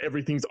plane, you know,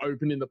 everything's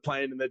open in the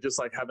plane, and they're just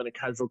like having a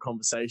casual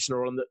conversation,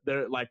 or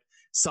they're like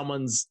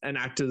an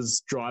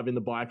actor's driving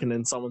the bike, and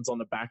then someone's on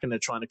the back, and they're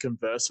trying to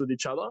converse with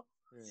each other.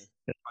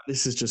 Yeah.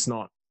 This is just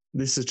not.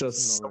 This is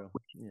just a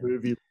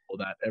movie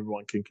that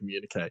everyone can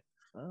communicate,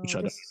 which I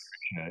don't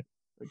appreciate.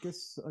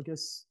 I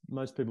guess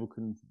most people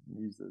can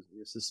use the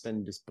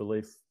suspend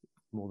disbelief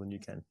more than you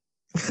can.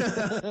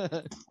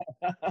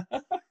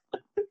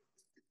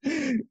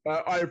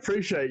 I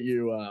appreciate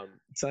you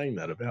saying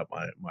that about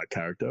my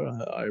character.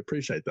 I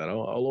appreciate that.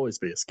 I'll always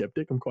be a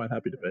skeptic. I'm quite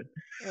happy to be.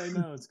 Oh,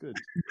 no, it's good.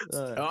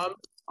 I'm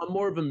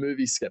more of a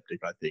movie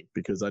skeptic, I think,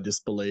 because I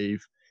just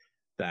believe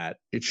that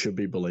it should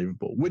be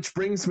believable. Which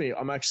brings me,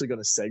 I'm actually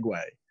going to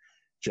segue,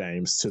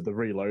 James, to the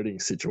reloading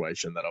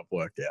situation that I've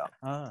worked out.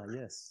 Ah,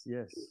 yes.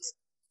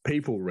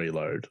 People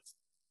reload,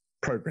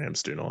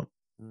 programs do not.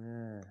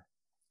 Yeah.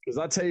 Because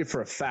I tell you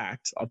for a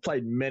fact, I've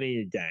played many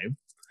a game,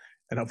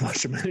 and I've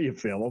watched many a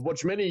film. I've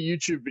watched many a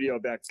YouTube video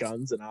about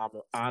guns and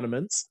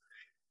armaments,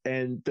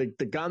 and the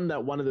gun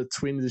that one of the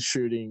twins is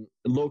shooting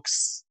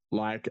looks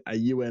like a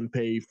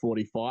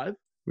UMP-45,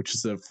 which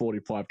is a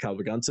 45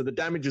 caliber gun. So the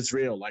damage is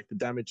real. Like, the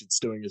damage it's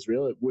doing is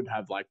real. It would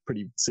have like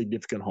pretty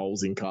significant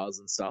holes in cars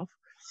and stuff.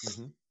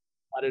 Mm-hmm.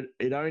 But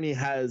it only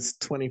has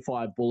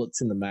 25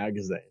 bullets in the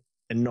magazine,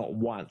 and not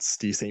once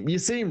do you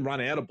see him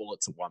run out of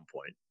bullets at one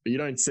point, but you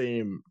don't see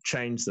him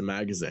change the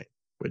magazine,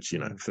 which, you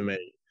know, for me,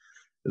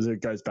 as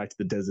it goes back to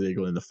the Desert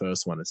Eagle in the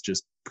first one, it's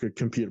just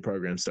computer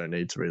programs don't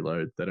need to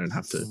reload. They don't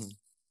have to.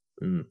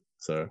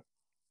 So.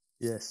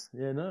 Yes.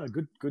 Yeah, no,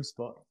 good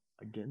spot.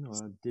 Again,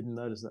 I didn't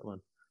notice that one.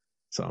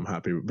 So I'm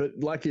happy. But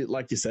like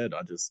you said,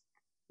 I just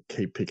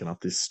keep picking up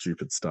this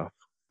stupid stuff.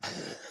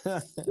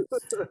 Well,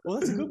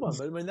 that's a good one,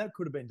 but I mean, that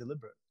could have been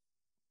deliberate.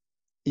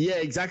 Yeah,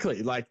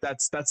 exactly. Like,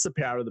 that's the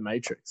power of the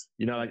Matrix.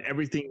 You know, like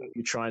everything that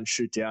you try and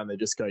shoot down, they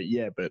just go,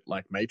 yeah, but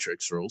like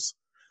Matrix rules.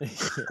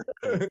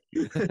 But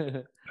yeah,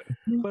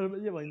 I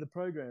mean, the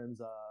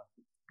programs are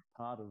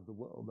part of the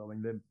world. I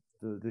mean,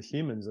 the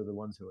humans are the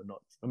ones who are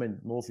not. I mean,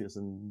 Morpheus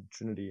and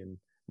Trinity and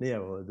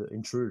Neo are the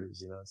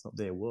intruders. You know, it's not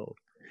their world.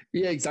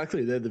 Yeah,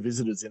 exactly. They're the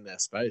visitors in their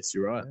space.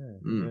 You're right.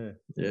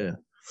 Yeah.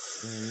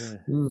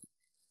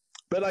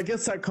 But I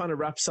guess that kind of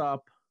wraps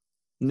up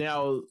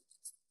now.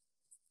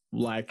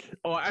 Like,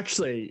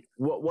 actually,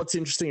 what's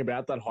interesting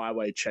about that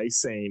highway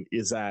chase scene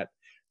is that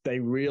they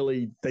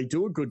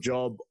do a good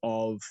job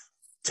of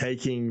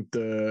taking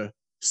the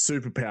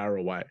superpower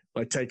away,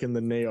 like taking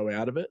the Neo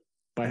out of it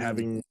by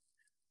having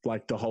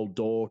like the whole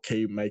door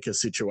key maker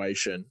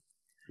situation.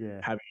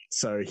 Yeah.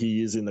 So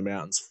he is in the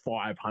mountains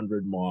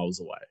 500 miles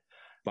away.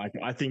 Like,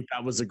 I think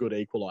that was a good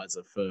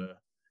equalizer for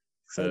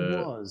it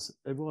was.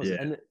 Yeah.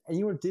 And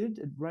you know what it did?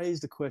 It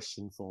raised a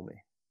question for me.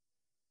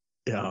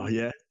 Oh,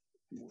 yeah.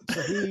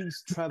 So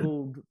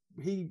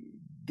he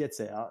gets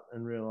out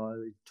and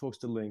he talks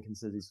to Link and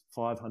says he's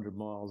 500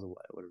 miles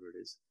away, whatever it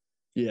is.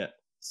 Yeah.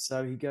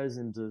 So he goes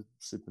into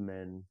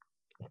Superman.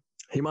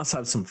 He must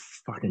have some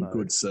fucking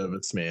good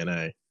service, man,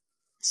 eh?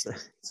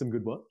 Some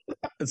good what?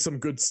 Some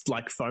good,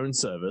 like, phone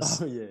service.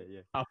 Oh,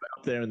 yeah. Up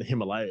there in the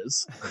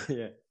Himalayas.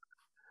 Yeah.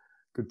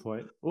 Good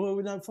point. Well,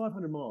 no,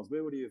 500 miles.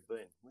 Where would he have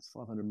been? What's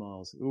 500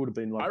 miles? It would have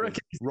been like, I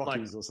reckon,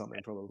 Rockies or something,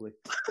 probably.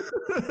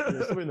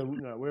 Probably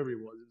wherever he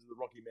was. It was the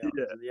Rocky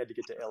Mountains, and he had to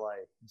get to LA.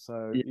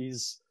 So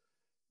he's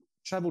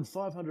traveled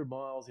 500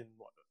 miles in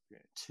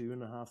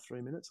 2.5,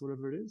 3 minutes,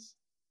 whatever it is.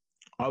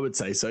 I would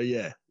say so.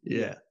 Yeah.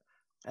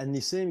 And you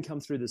see him come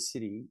through the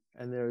city,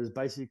 and there is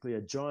basically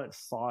a giant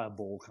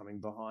fireball coming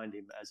behind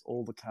him as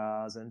all the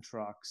cars and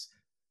trucks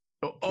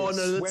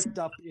swept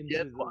up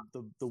into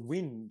the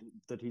wind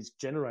that he's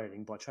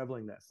generating by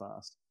traveling that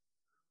fast.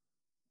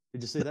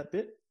 Did you see that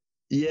bit?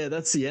 Yeah,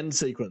 that's the end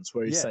sequence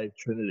where he saved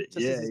Trinity.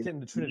 He's getting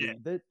to Trinity.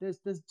 Yeah.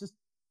 There's just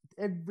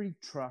every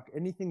truck,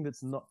 anything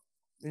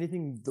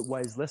that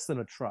weighs less than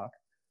a truck,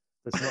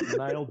 that's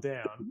not nailed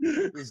down,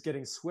 is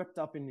getting swept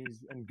up and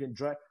getting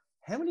dragged.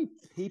 How many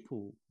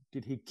people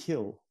did he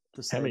kill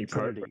to save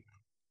Trinity?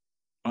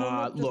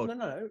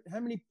 No. How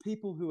many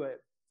people who are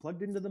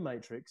plugged into the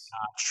Matrix?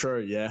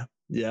 True, yeah.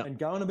 And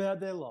going about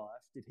their life,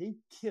 did he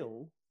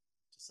kill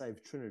to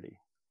save Trinity?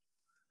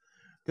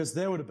 Because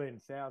there would have been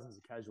thousands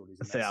of casualties.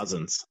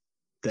 Thousands.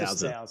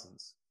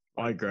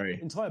 I agree.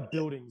 Entire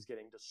buildings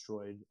getting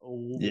destroyed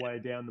all the way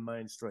down the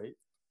main street.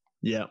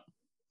 Yeah.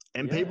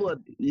 And people are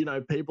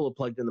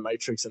plugged in the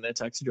Matrix and they're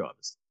taxi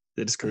drivers.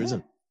 They're just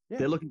cruising. Yeah.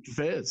 They're looking for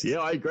fares. Yeah,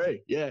 I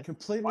agree. Yeah.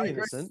 Completely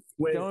innocent,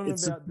 Where going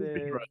it's about a their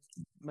superhero.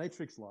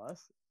 Matrix life,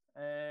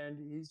 and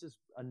he's just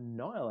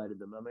annihilated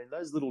them. I mean,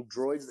 those little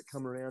droids that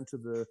come around to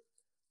the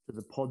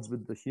pods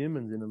with the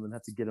humans in them and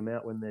have to get them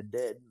out when they're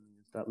dead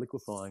and start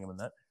liquefying them and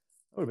that.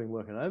 I would have been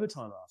working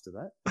overtime after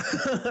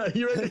that.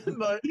 You reckon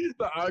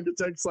the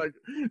architect's like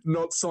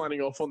not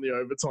signing off on the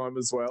overtime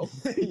as well?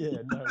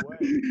 Yeah, no way.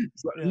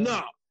 He's like,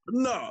 Yeah.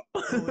 no.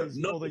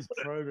 All these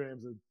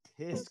programs are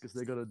pissed because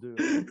they've got to do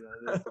it.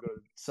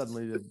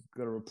 Suddenly they've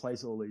got to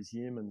replace all these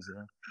humans.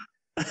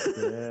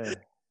 Yeah.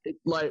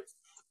 Like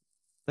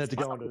They have to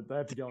go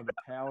into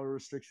power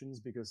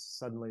restrictions because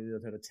suddenly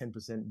they've had a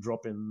 10%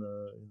 drop in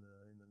the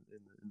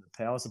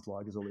power supply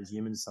because all these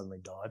humans suddenly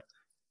died.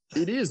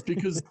 it is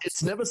because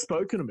it's never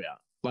spoken about.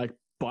 Like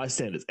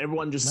bystanders,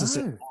 everyone just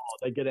assumes,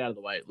 they get out of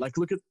the way. Like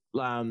look at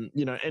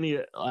any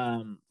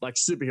like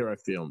superhero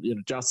film,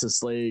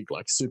 Justice League,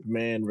 like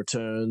Superman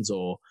Returns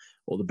or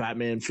the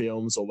Batman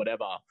films or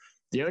whatever.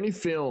 The only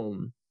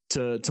film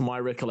to my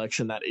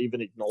recollection that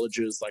even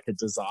acknowledges like a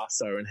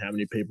disaster and how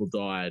many people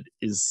died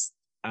is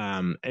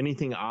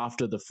anything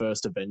after the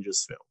first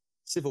Avengers film.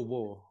 Civil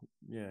War,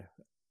 yeah.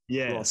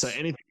 Yeah, so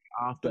anything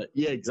after,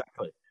 yeah,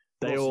 exactly.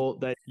 They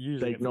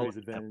acknowledge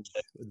advantage.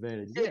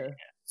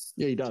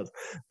 Yeah, he does.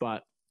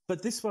 But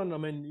this one, I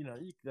mean, you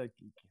can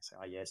say,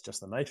 oh yeah, it's just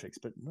the Matrix,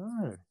 but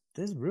no,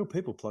 there's real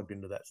people plugged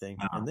into that thing,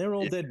 and they're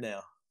all dead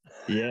now.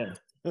 Yeah.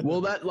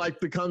 Well, that like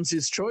becomes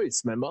his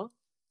choice. Remember?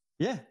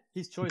 Yeah,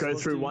 his choice. Go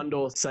through one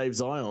door, save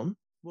Zion.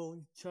 Well,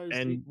 he chose.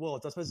 I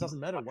suppose it doesn't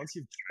matter. Once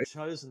you've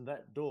chosen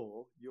that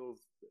door, you've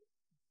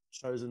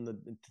chosen the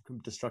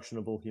destruction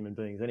of all human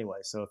beings anyway.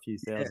 So a few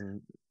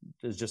thousand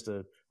is just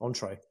a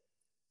entree.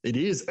 It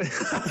is.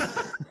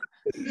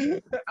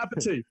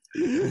 Aperitif.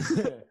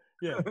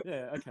 Yeah.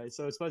 Okay,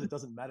 so I suppose it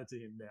doesn't matter to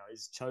him now.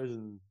 He's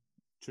chosen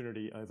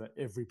Trinity over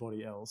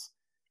everybody else.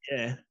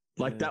 Yeah,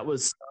 that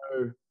was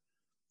so.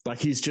 Like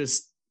he's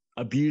just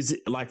abusing.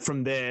 Like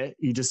from there,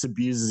 he just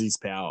abuses his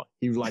power.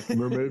 He like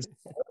removes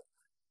it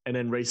and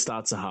then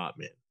restarts a heart,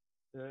 man.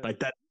 Yeah. Like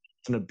that's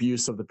an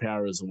abuse of the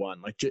power as one.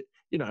 Like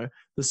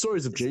the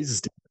stories of Jesus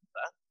did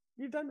that.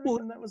 You don't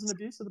reckon that was an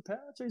abuse of the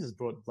power? Jesus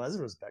brought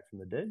Lazarus back from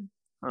the dead.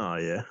 Oh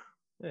yeah.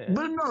 Yeah.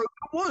 But no, it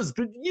was.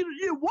 But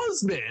it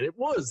was, man. It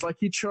was like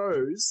he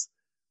chose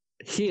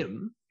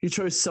him. He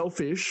chose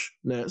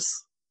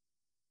selfishness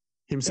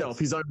himself,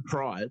 his own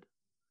pride,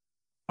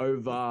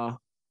 over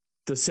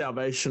the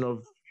salvation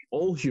of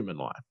all human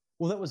life.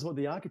 Well, that was what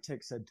the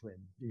architect said to him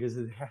because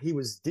he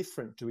was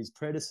different to his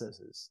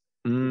predecessors.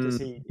 Because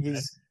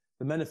he's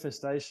the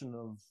manifestation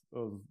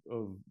of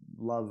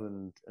love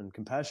and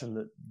compassion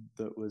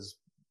that was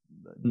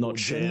not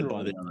shared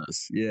by the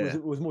others. Yeah,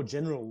 it was more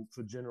general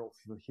for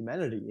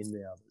humanity in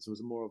the others. It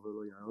was more of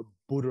a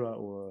Buddha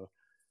or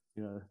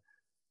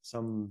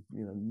some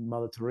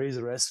Mother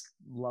Teresa-esque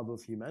love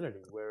of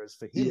humanity. Whereas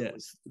for him, it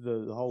was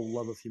the whole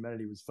love of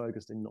humanity was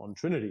focused on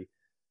Trinity.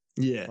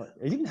 Yeah,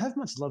 he didn't have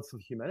much love for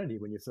humanity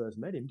when you first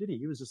met him, did he?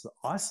 He was just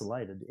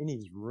isolated in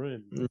his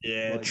room.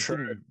 Yeah,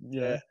 true.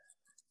 Yeah.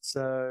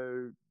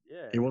 So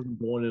yeah, he wasn't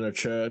born in a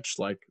church,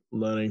 like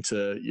learning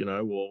to,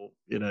 or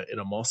in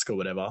a mosque or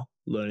whatever,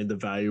 learning the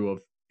value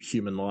of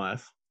human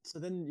life. So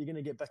then you're going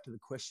to get back to the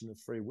question of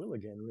free will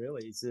again.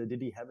 Really,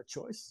 did he have a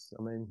choice?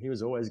 I mean,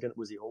 was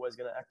he always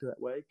going to act that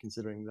way,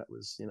 considering that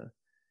was,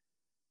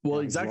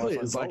 Well, exactly.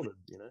 It's like,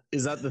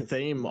 is that the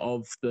theme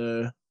of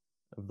the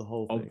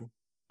whole thing?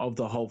 Of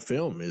the whole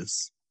film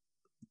is,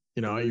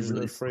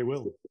 even free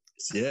will.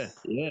 Yeah.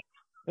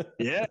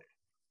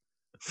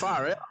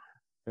 Far out.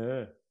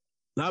 Yeah.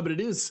 No, but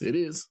it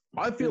is.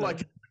 I feel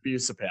like it's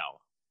abuse of power.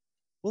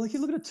 Well, you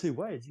can look at it two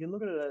ways. You can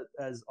look at it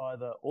as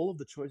either all of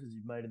the choices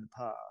you've made in the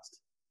past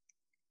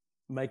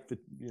make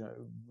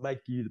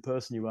you the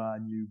person you are,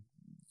 and you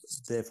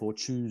therefore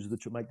choose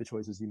to make the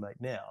choices you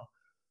make now.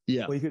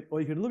 Yeah. Or you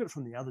could look at it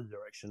from the other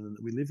direction, and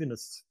we live in a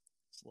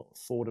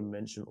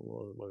four-dimensional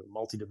or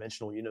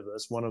multi-dimensional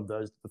universe. One of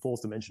those, the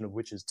fourth dimension of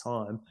which is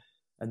time,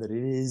 and that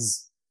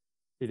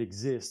it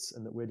exists,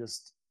 and that we're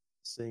just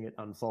seeing it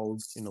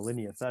unfold in a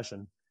linear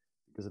fashion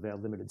because of our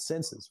limited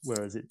senses,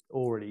 whereas it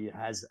already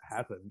has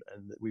happened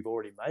and that we've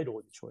already made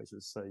all the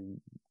choices. So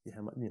it's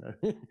not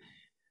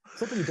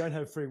that you don't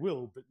have free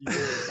will, but you've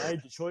already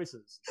made the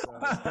choices. So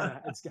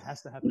it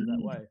has to happen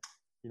that way.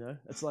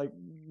 It's like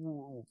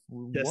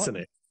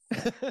destiny.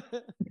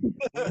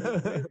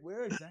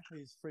 Where exactly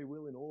is free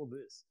will in all of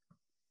this?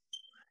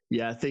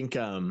 Yeah, I think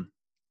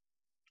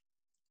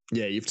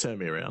you've turned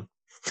me around.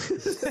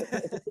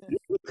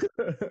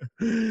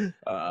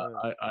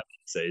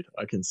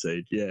 I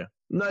concede. Yeah.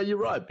 No, you're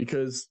right,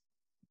 because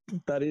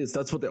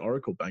that's what the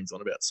Oracle bangs on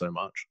about so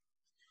much.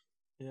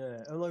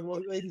 Yeah, and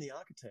even the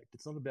architect,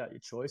 it's not about your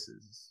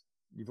choices.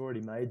 You've already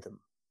made them.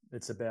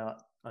 It's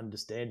about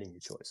understanding your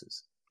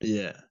choices.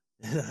 Yeah.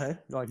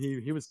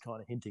 He was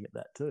kind of hinting at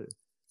that too.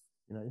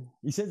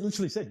 He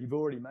literally said, you've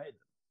already made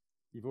them.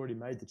 You've already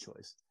made the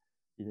choice.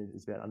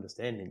 It's about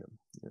understanding them.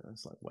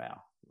 It's like,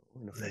 wow.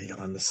 You got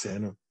to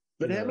understand them.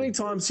 But how many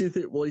times do you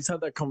think, he's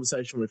had that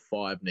conversation with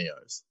 5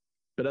 Neos.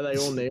 but are they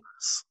all Neos? Are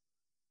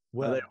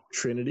Well, they all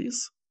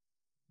Trinities?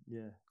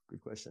 yeah,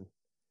 good question.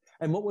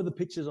 And what were the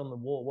pictures on the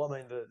wall? Well, I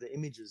mean, the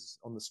images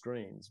on the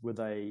screens, were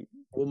they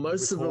Well,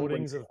 most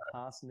recordings of them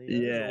of past Neos?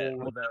 yeah.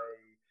 Or were they...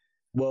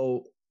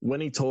 Well, when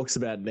he talks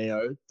about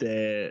Neo,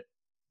 they're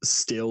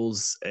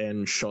stills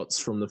and shots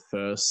from the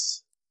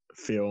first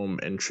film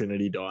and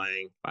Trinity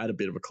dying. I had a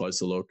bit of a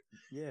closer look.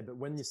 Yeah, but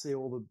when you see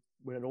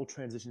when it all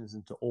transitions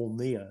into all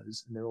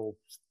Neos and they're all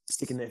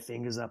sticking their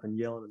fingers up and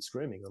yelling and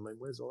screaming, I mean,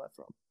 where's all that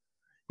from?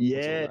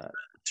 Yeah,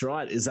 that's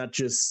right. Is that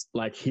just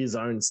like his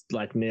own,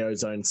 like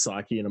Neo's own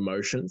psyche and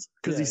emotions?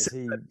 Because is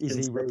he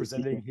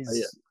representing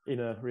his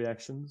inner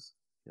reactions?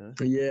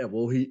 Yeah,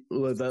 well,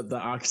 the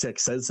architect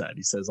says that.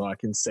 He says, I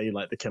can see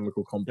like the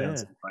chemical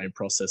compounds in the brain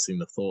processing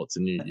the thoughts,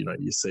 and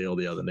you see all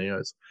the other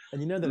Neos.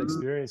 And that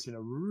experience in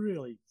a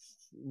really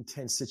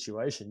intense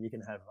situation, you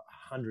can have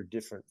 100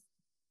 different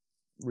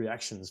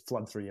reactions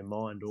flood through your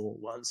mind all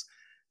at once.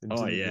 And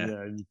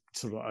you're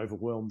sort of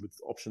overwhelmed with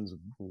options of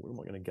what am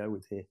I going to go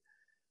with here?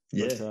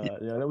 Yeah, but,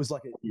 that was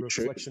like a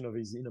reflection of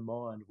his inner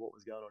mind, of what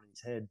was going on in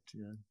his head.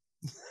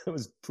 It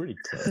was pretty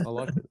clever.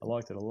 I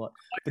liked it a lot.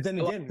 But then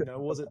again,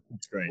 was it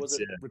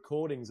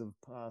recordings of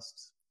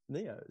past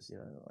Neos?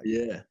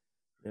 Yeah,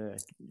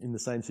 in the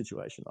same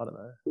situation. I don't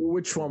know.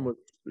 Which one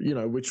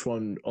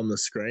on the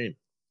screen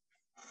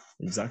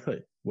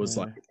exactly was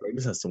like a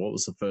predecessor? What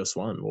was the first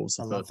one? What was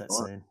the first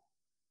one? Scene.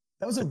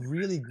 That was a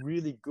really,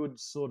 really good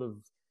sort of.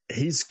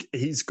 He's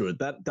good.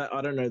 That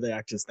I don't know the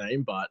actor's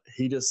name, but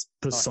he just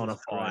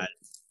personified.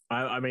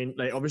 I mean,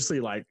 they obviously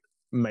like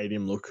made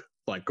him look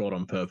like God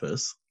on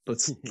purpose.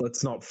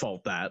 Let's not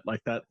fault that. Like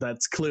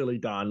that's clearly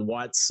done.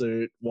 White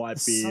suit,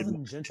 white beard,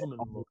 Southern gentleman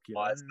look.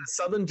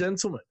 Southern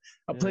gentleman,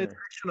 a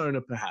plantation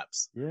owner,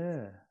 perhaps.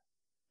 Yeah.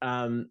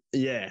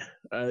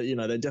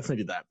 They definitely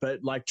did that.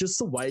 But like just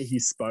the way he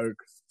spoke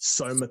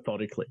so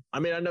methodically. I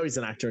mean, I know he's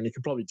an actor and he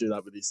could probably do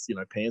that with his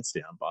pants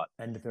down, but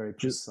very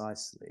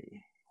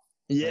precisely.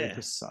 Yeah,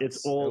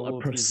 it's all a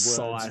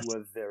precise,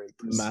 were very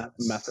precise.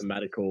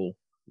 Mathematical.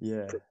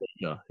 Yeah.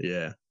 Procedure.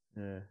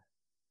 Yeah.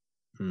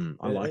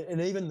 I like,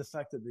 and even the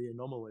fact that the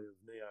anomaly of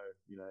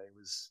Neo,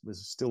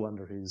 was still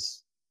under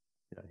his,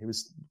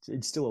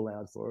 he'd still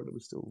allowed for it. It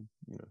was still,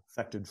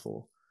 factored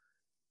for.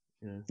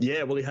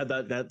 Yeah, well, he had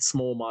that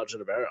small margin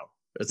of error.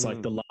 It's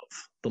like the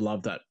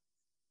love that,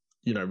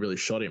 really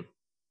shot him.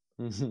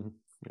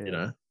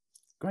 Yeah.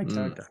 Great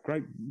character,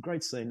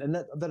 great scene, and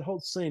that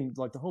whole scene,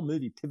 like the whole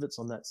movie, pivots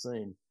on that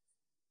scene.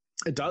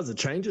 It does. It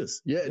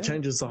changes. Yeah, it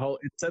changes the whole.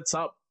 It sets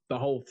up the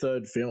whole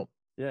third film.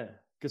 Yeah,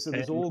 because it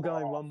was all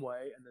going one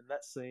way, and then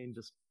that scene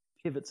just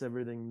pivots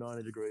everything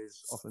 90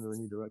 degrees off into a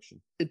new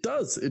direction. It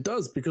does. It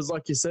does because,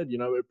 like you said,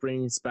 it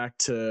brings back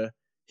to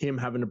him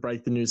having to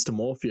break the news to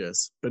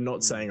Morpheus, but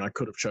not saying I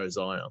could have chose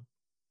Zion.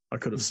 I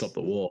could have stopped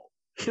the war.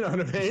 You know what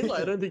I mean?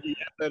 Like, I don't think he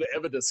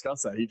ever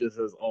discussed that. He just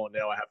says, "Oh,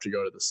 now I have to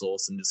go to the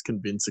source and just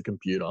convince a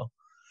computer."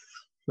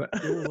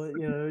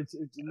 It's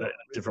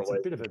different way.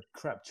 A bit of a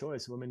crap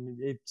choice. I mean,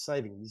 you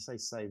say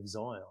save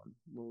Zion.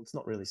 Well, it's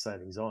not really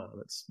saving Zion.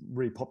 It's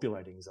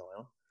repopulating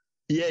Zion.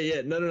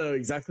 Yeah. No,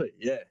 exactly.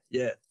 Yeah.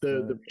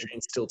 The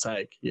machines still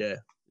take. Yeah.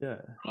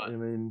 Yeah. Right. I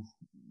mean,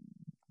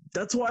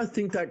 that's why I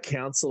think that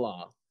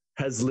counselor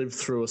has lived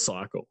through a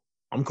cycle.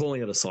 I'm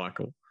calling it a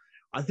cycle.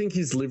 I think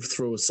he's lived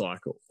through a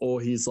cycle,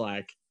 or he's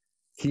like,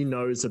 he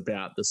knows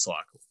about the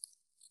cycle.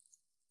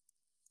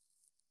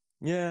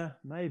 Yeah,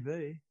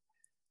 maybe.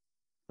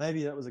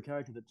 Maybe that was a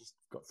character that just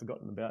got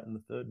forgotten about in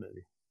the third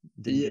movie.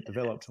 Didn't get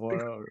developed.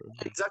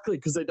 Exactly,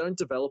 because they don't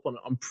develop on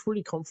it. I'm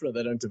pretty confident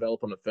they don't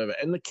develop on it further.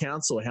 And the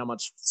council, how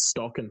much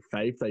stock and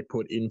faith they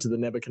put into the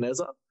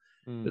Nebuchadnezzar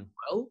as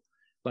well.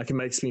 Like, it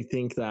makes me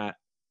think that,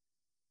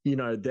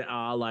 there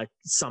are like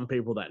some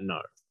people that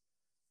know.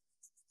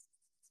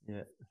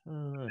 Yeah.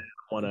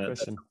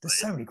 There's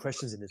so many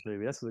questions in this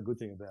movie. That's the good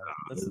thing about it.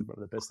 That's one of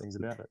the best things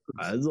about it.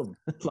 There's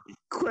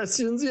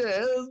questions, yeah.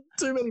 There's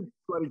too many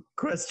bloody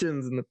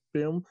questions in the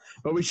film.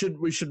 But we should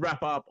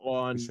wrap up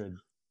on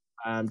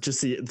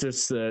just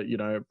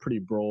the pretty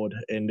broad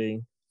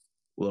ending.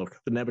 Look,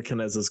 the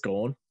Nebuchadnezzar's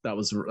gone. That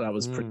was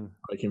pretty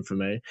breaking for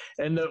me.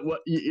 And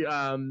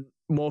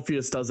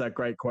Morpheus does that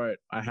great quote.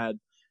 I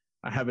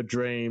have a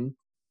dream.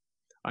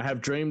 I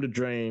have dreamed a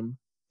dream,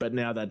 but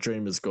now that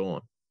dream is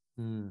gone.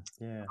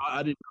 Yeah,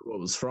 I didn't know what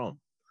it was from.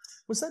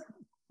 Was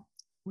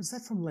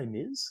that from Les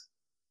Mis?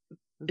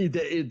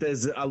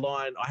 There's a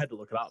line. I had to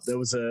look it up. There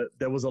was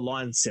a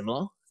line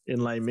similar in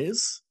Les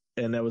Mis,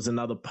 and there was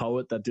another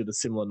poet that did a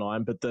similar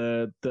line. But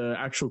the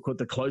actual quote,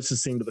 the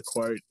closest thing to the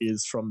quote,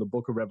 is from the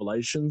Book of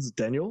Revelations,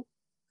 Daniel.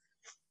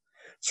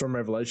 It's from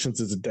Revelations.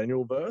 It's a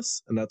Daniel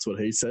verse, and that's what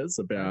he says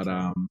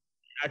about.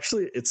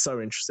 Actually, it's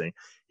so interesting.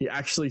 He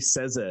actually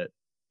says it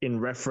in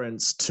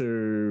reference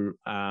to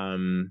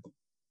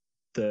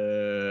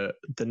the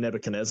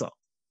Nebuchadnezzar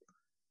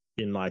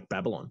in like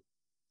Babylon.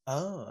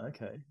 Oh,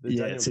 okay.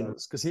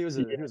 Because he was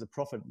a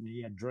prophet and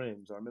he had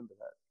dreams. I remember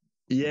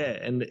that. Yeah,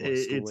 and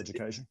it's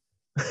education.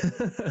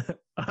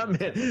 I mean,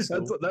 that's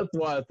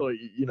why I thought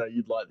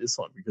you'd like this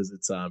one, because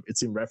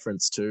it's in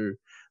reference to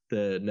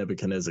the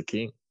Nebuchadnezzar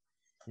king.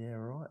 Yeah,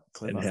 right.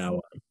 Clever. And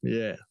how,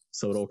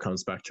 so it all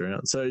comes back to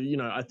around. So,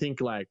 I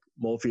think like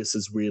Morpheus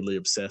is weirdly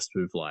obsessed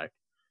with like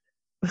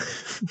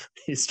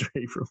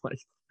history from like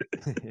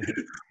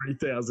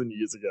 3,000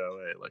 years ago.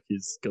 Like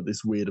he's got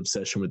this weird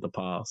obsession with the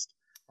past.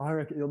 I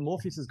reckon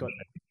Morpheus has got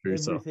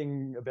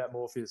everything about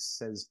Morpheus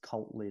says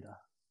cult leader.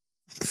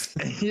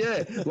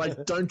 Yeah,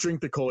 like don't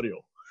drink the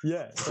cordial.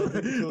 Yeah,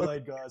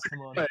 Kool-Aid guys, come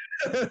on.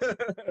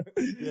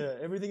 Yeah,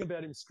 everything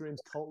about him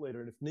screams cult leader.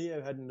 And if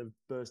Neo hadn't have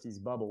burst his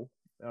bubble,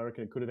 I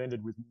reckon it could have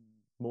ended with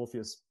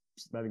Morpheus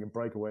having a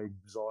breakaway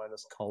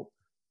Zionist cult.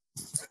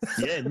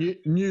 Yeah,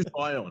 new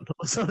Zion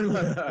or something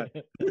like that.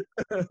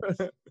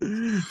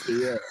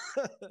 Yeah,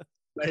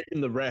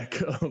 making the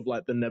wreck of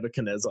like the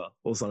Nebuchadnezzar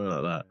or something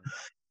like that.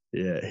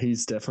 Yeah,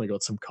 he's definitely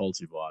got some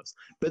culty vibes.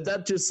 But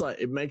that just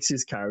like it makes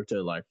his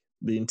character, like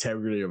the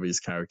integrity of his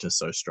character,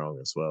 so strong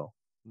as well.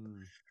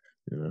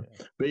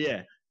 But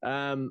yeah,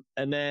 and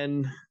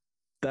then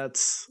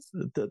that's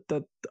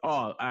that.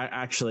 Oh,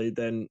 actually,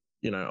 then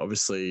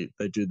obviously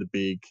they do the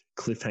big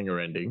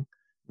cliffhanger ending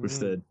with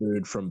the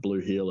dude from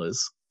Blue Heelers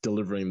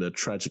delivering the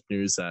tragic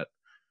news that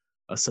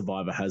a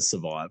survivor has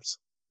survived,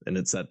 and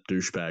it's that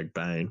douchebag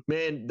Bane.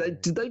 Man,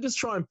 did they just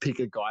try and pick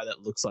a guy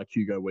that looks like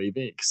Hugo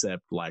Weaving,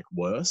 except like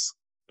worse?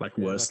 Like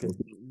worse. Like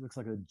looks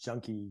like a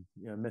junkie,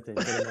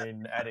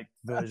 methamphetamine addict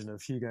version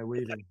of Hugo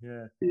Weaving.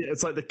 Yeah,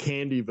 it's like the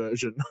candy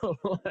version.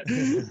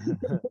 He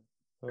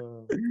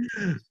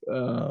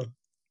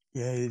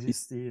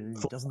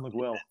doesn't look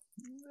well.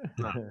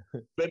 No.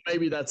 But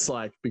maybe that's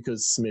like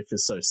because Smith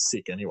is so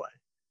sick anyway.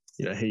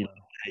 He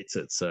hates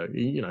it. So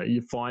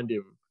you find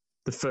him.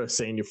 The first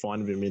scene you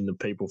find of him in the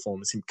people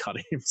form is him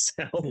cutting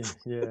himself.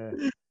 Yeah,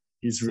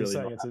 he's really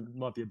saying it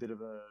might be a bit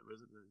of a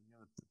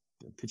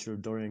picture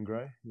of Dorian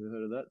Gray. You ever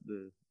heard of that?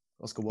 The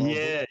Oscar Wilde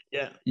book?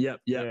 Yeah.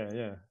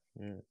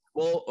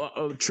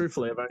 Well,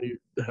 truthfully, I've only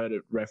heard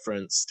it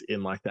referenced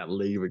in like that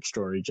League of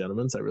Extraordinary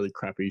Gentlemen, that really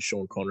crappy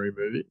Sean Connery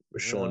movie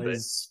with Sean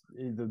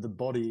Bean. The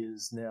body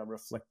is now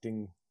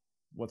reflecting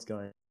what's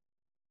going on.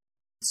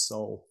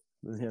 Soul.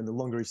 The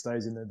longer he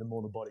stays in there, the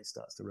more the body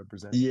starts to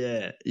represent.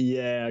 Yeah,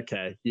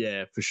 okay,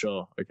 yeah, for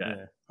sure. Okay,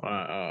 yeah.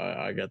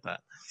 I get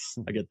that.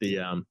 I get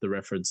the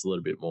reference a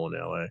little bit more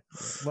now.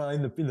 Well,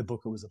 in the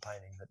book, it was a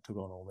painting that took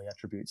on all the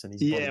attributes, and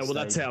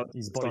that's how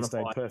his body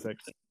stayed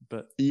perfect.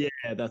 But yeah,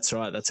 that's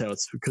right. That's how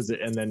it's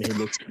and then he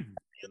looks, and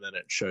then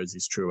it shows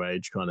his true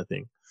age, kind of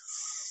thing.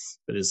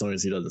 But as long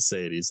as he doesn't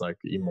see it, he's like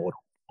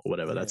immortal or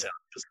whatever. That's how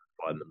it's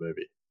justified in the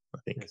movie. I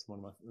think that's one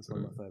of my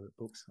favorite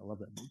books. I love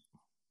that book.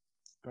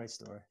 Great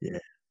story. Yeah.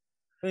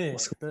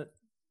 But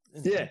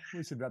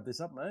we should wrap this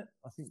up, mate.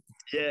 I think.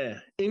 Yeah.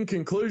 In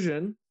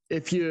conclusion,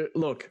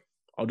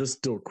 I'll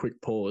just do a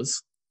quick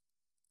pause.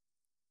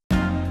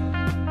 And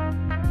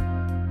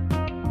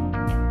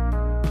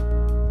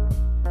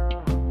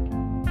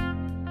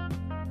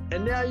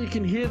now you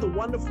can hear the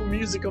wonderful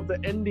music of the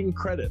ending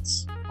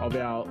credits of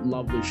our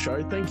lovely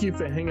show. Thank you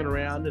for hanging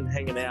around and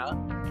hanging out.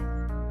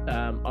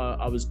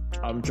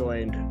 I'm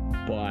joined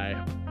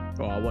by.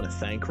 I want to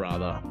thank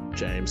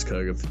James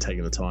Kurgan for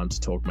taking the time to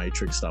talk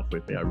Matrix stuff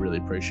with me. I really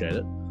appreciate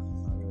it. I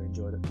really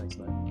enjoyed it. Thanks,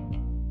 mate.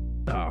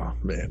 Oh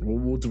man,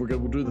 we'll do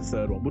the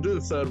third one. We'll do the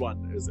third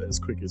one as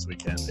quick as we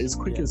can, as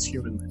quick as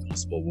humanly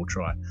possible. We'll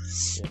try.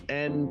 Yeah.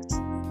 And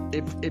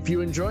if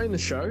you're enjoying the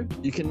show,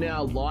 you can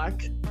now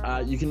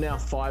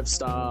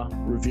 5-star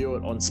review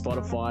it on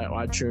Spotify,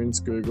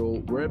 iTunes,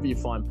 Google, wherever you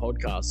find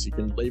podcasts. You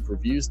can leave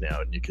reviews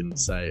now, and you can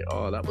say,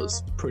 "Oh, that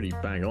was pretty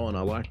bang on.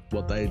 I like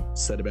what they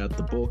said about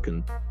the book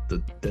and the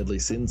deadly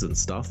sins and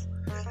stuff."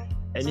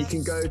 And you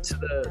can go to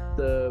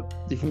the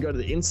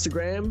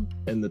Instagram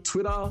and the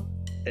Twitter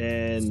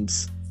and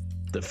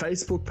the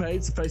Facebook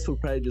page. The Facebook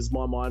page is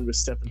My Mind with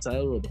Stephen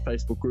Taylor, or the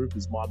Facebook group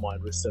is My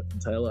Mind with Stephen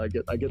Taylor. I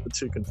get the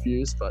two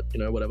confused, but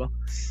whatever.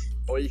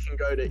 Or you can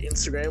go to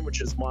Instagram, which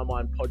is My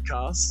Mind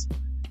Podcast,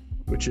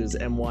 which is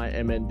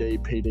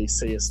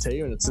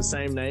MYMNDPDCST, and it's the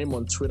same name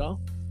on Twitter.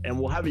 And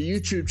we'll have a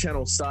YouTube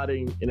channel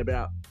starting in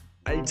about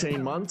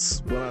 18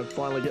 months when I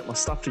finally get my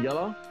stuff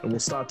together, and we'll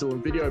start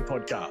doing video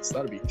podcasts.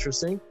 That'll be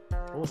interesting.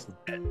 Awesome.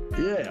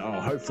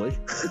 Hopefully.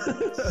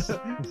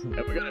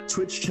 And we got a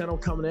Twitch channel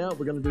coming out.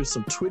 We're going to do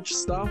some Twitch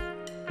stuff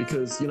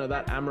because,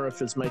 that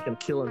Amaranth is making a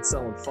kill and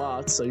selling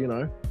farts. So,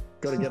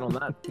 got to get on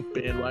that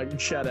bandwagon.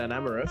 Shout out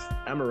Amaranth,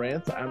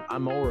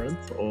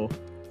 or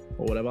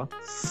whatever.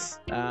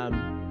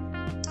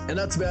 And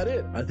that's about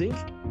it, I think.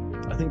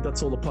 I think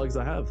that's all the plugs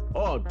I have.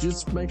 Oh,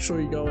 just make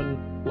sure you go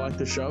and like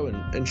the show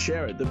and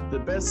share it. The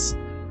best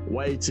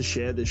way to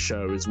share this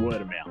show is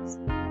word of mouth.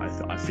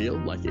 I feel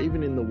like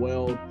even in the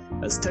world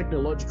as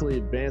technologically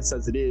advanced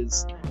as it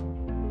is,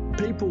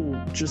 people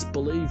just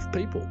believe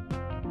people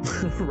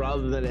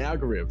rather than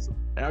algorithms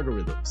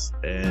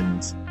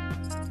and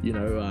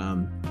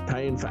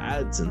paying for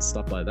ads and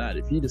stuff like that.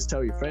 If you just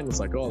tell your friends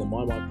like, oh, the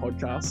My Mind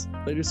podcast,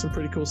 they do some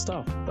pretty cool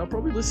stuff, they'll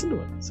probably listen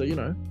to it. So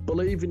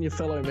believe in your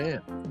fellow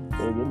man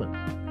or woman.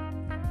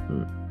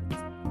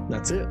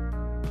 That's it.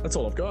 That's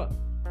all I've got.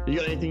 You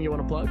got anything you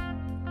want to plug?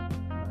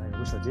 I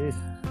wish I did.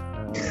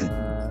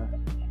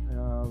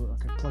 I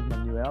can plug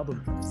my new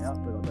album coming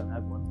out, but I don't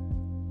have one.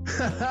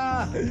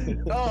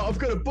 Oh, I've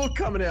got a book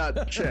coming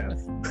out, Chef.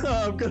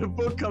 I've got a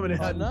book coming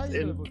out. I know you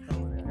got a book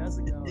coming out. How's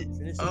it going?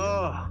 Finished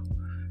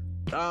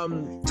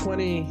it?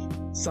 20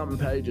 something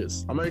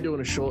pages. I'm only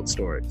doing a short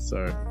story, so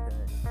Okay.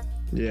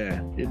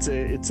 yeah, it's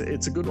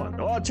a good one.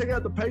 Oh, check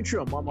out the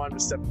Patreon. My Mind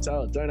with Steph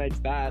Taylor. Donate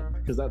to that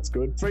because that's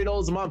good.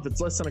 $3 a month.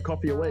 It's less than a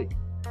coffee a week.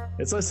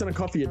 It's less than a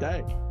coffee a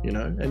day, you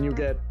know, and you'll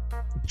get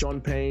John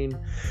Payne,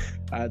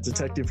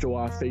 Detective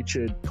Noir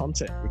featured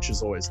content, which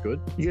is always good.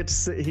 You get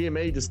to hear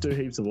me just do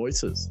heaps of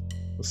voices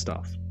of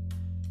stuff. Nice.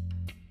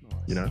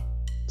 You know,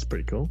 it's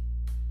pretty cool.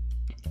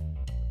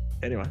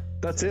 Anyway,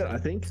 that's it, I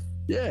think.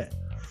 Yeah.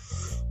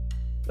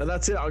 And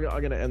that's it. I'm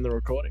going to end the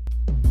recording.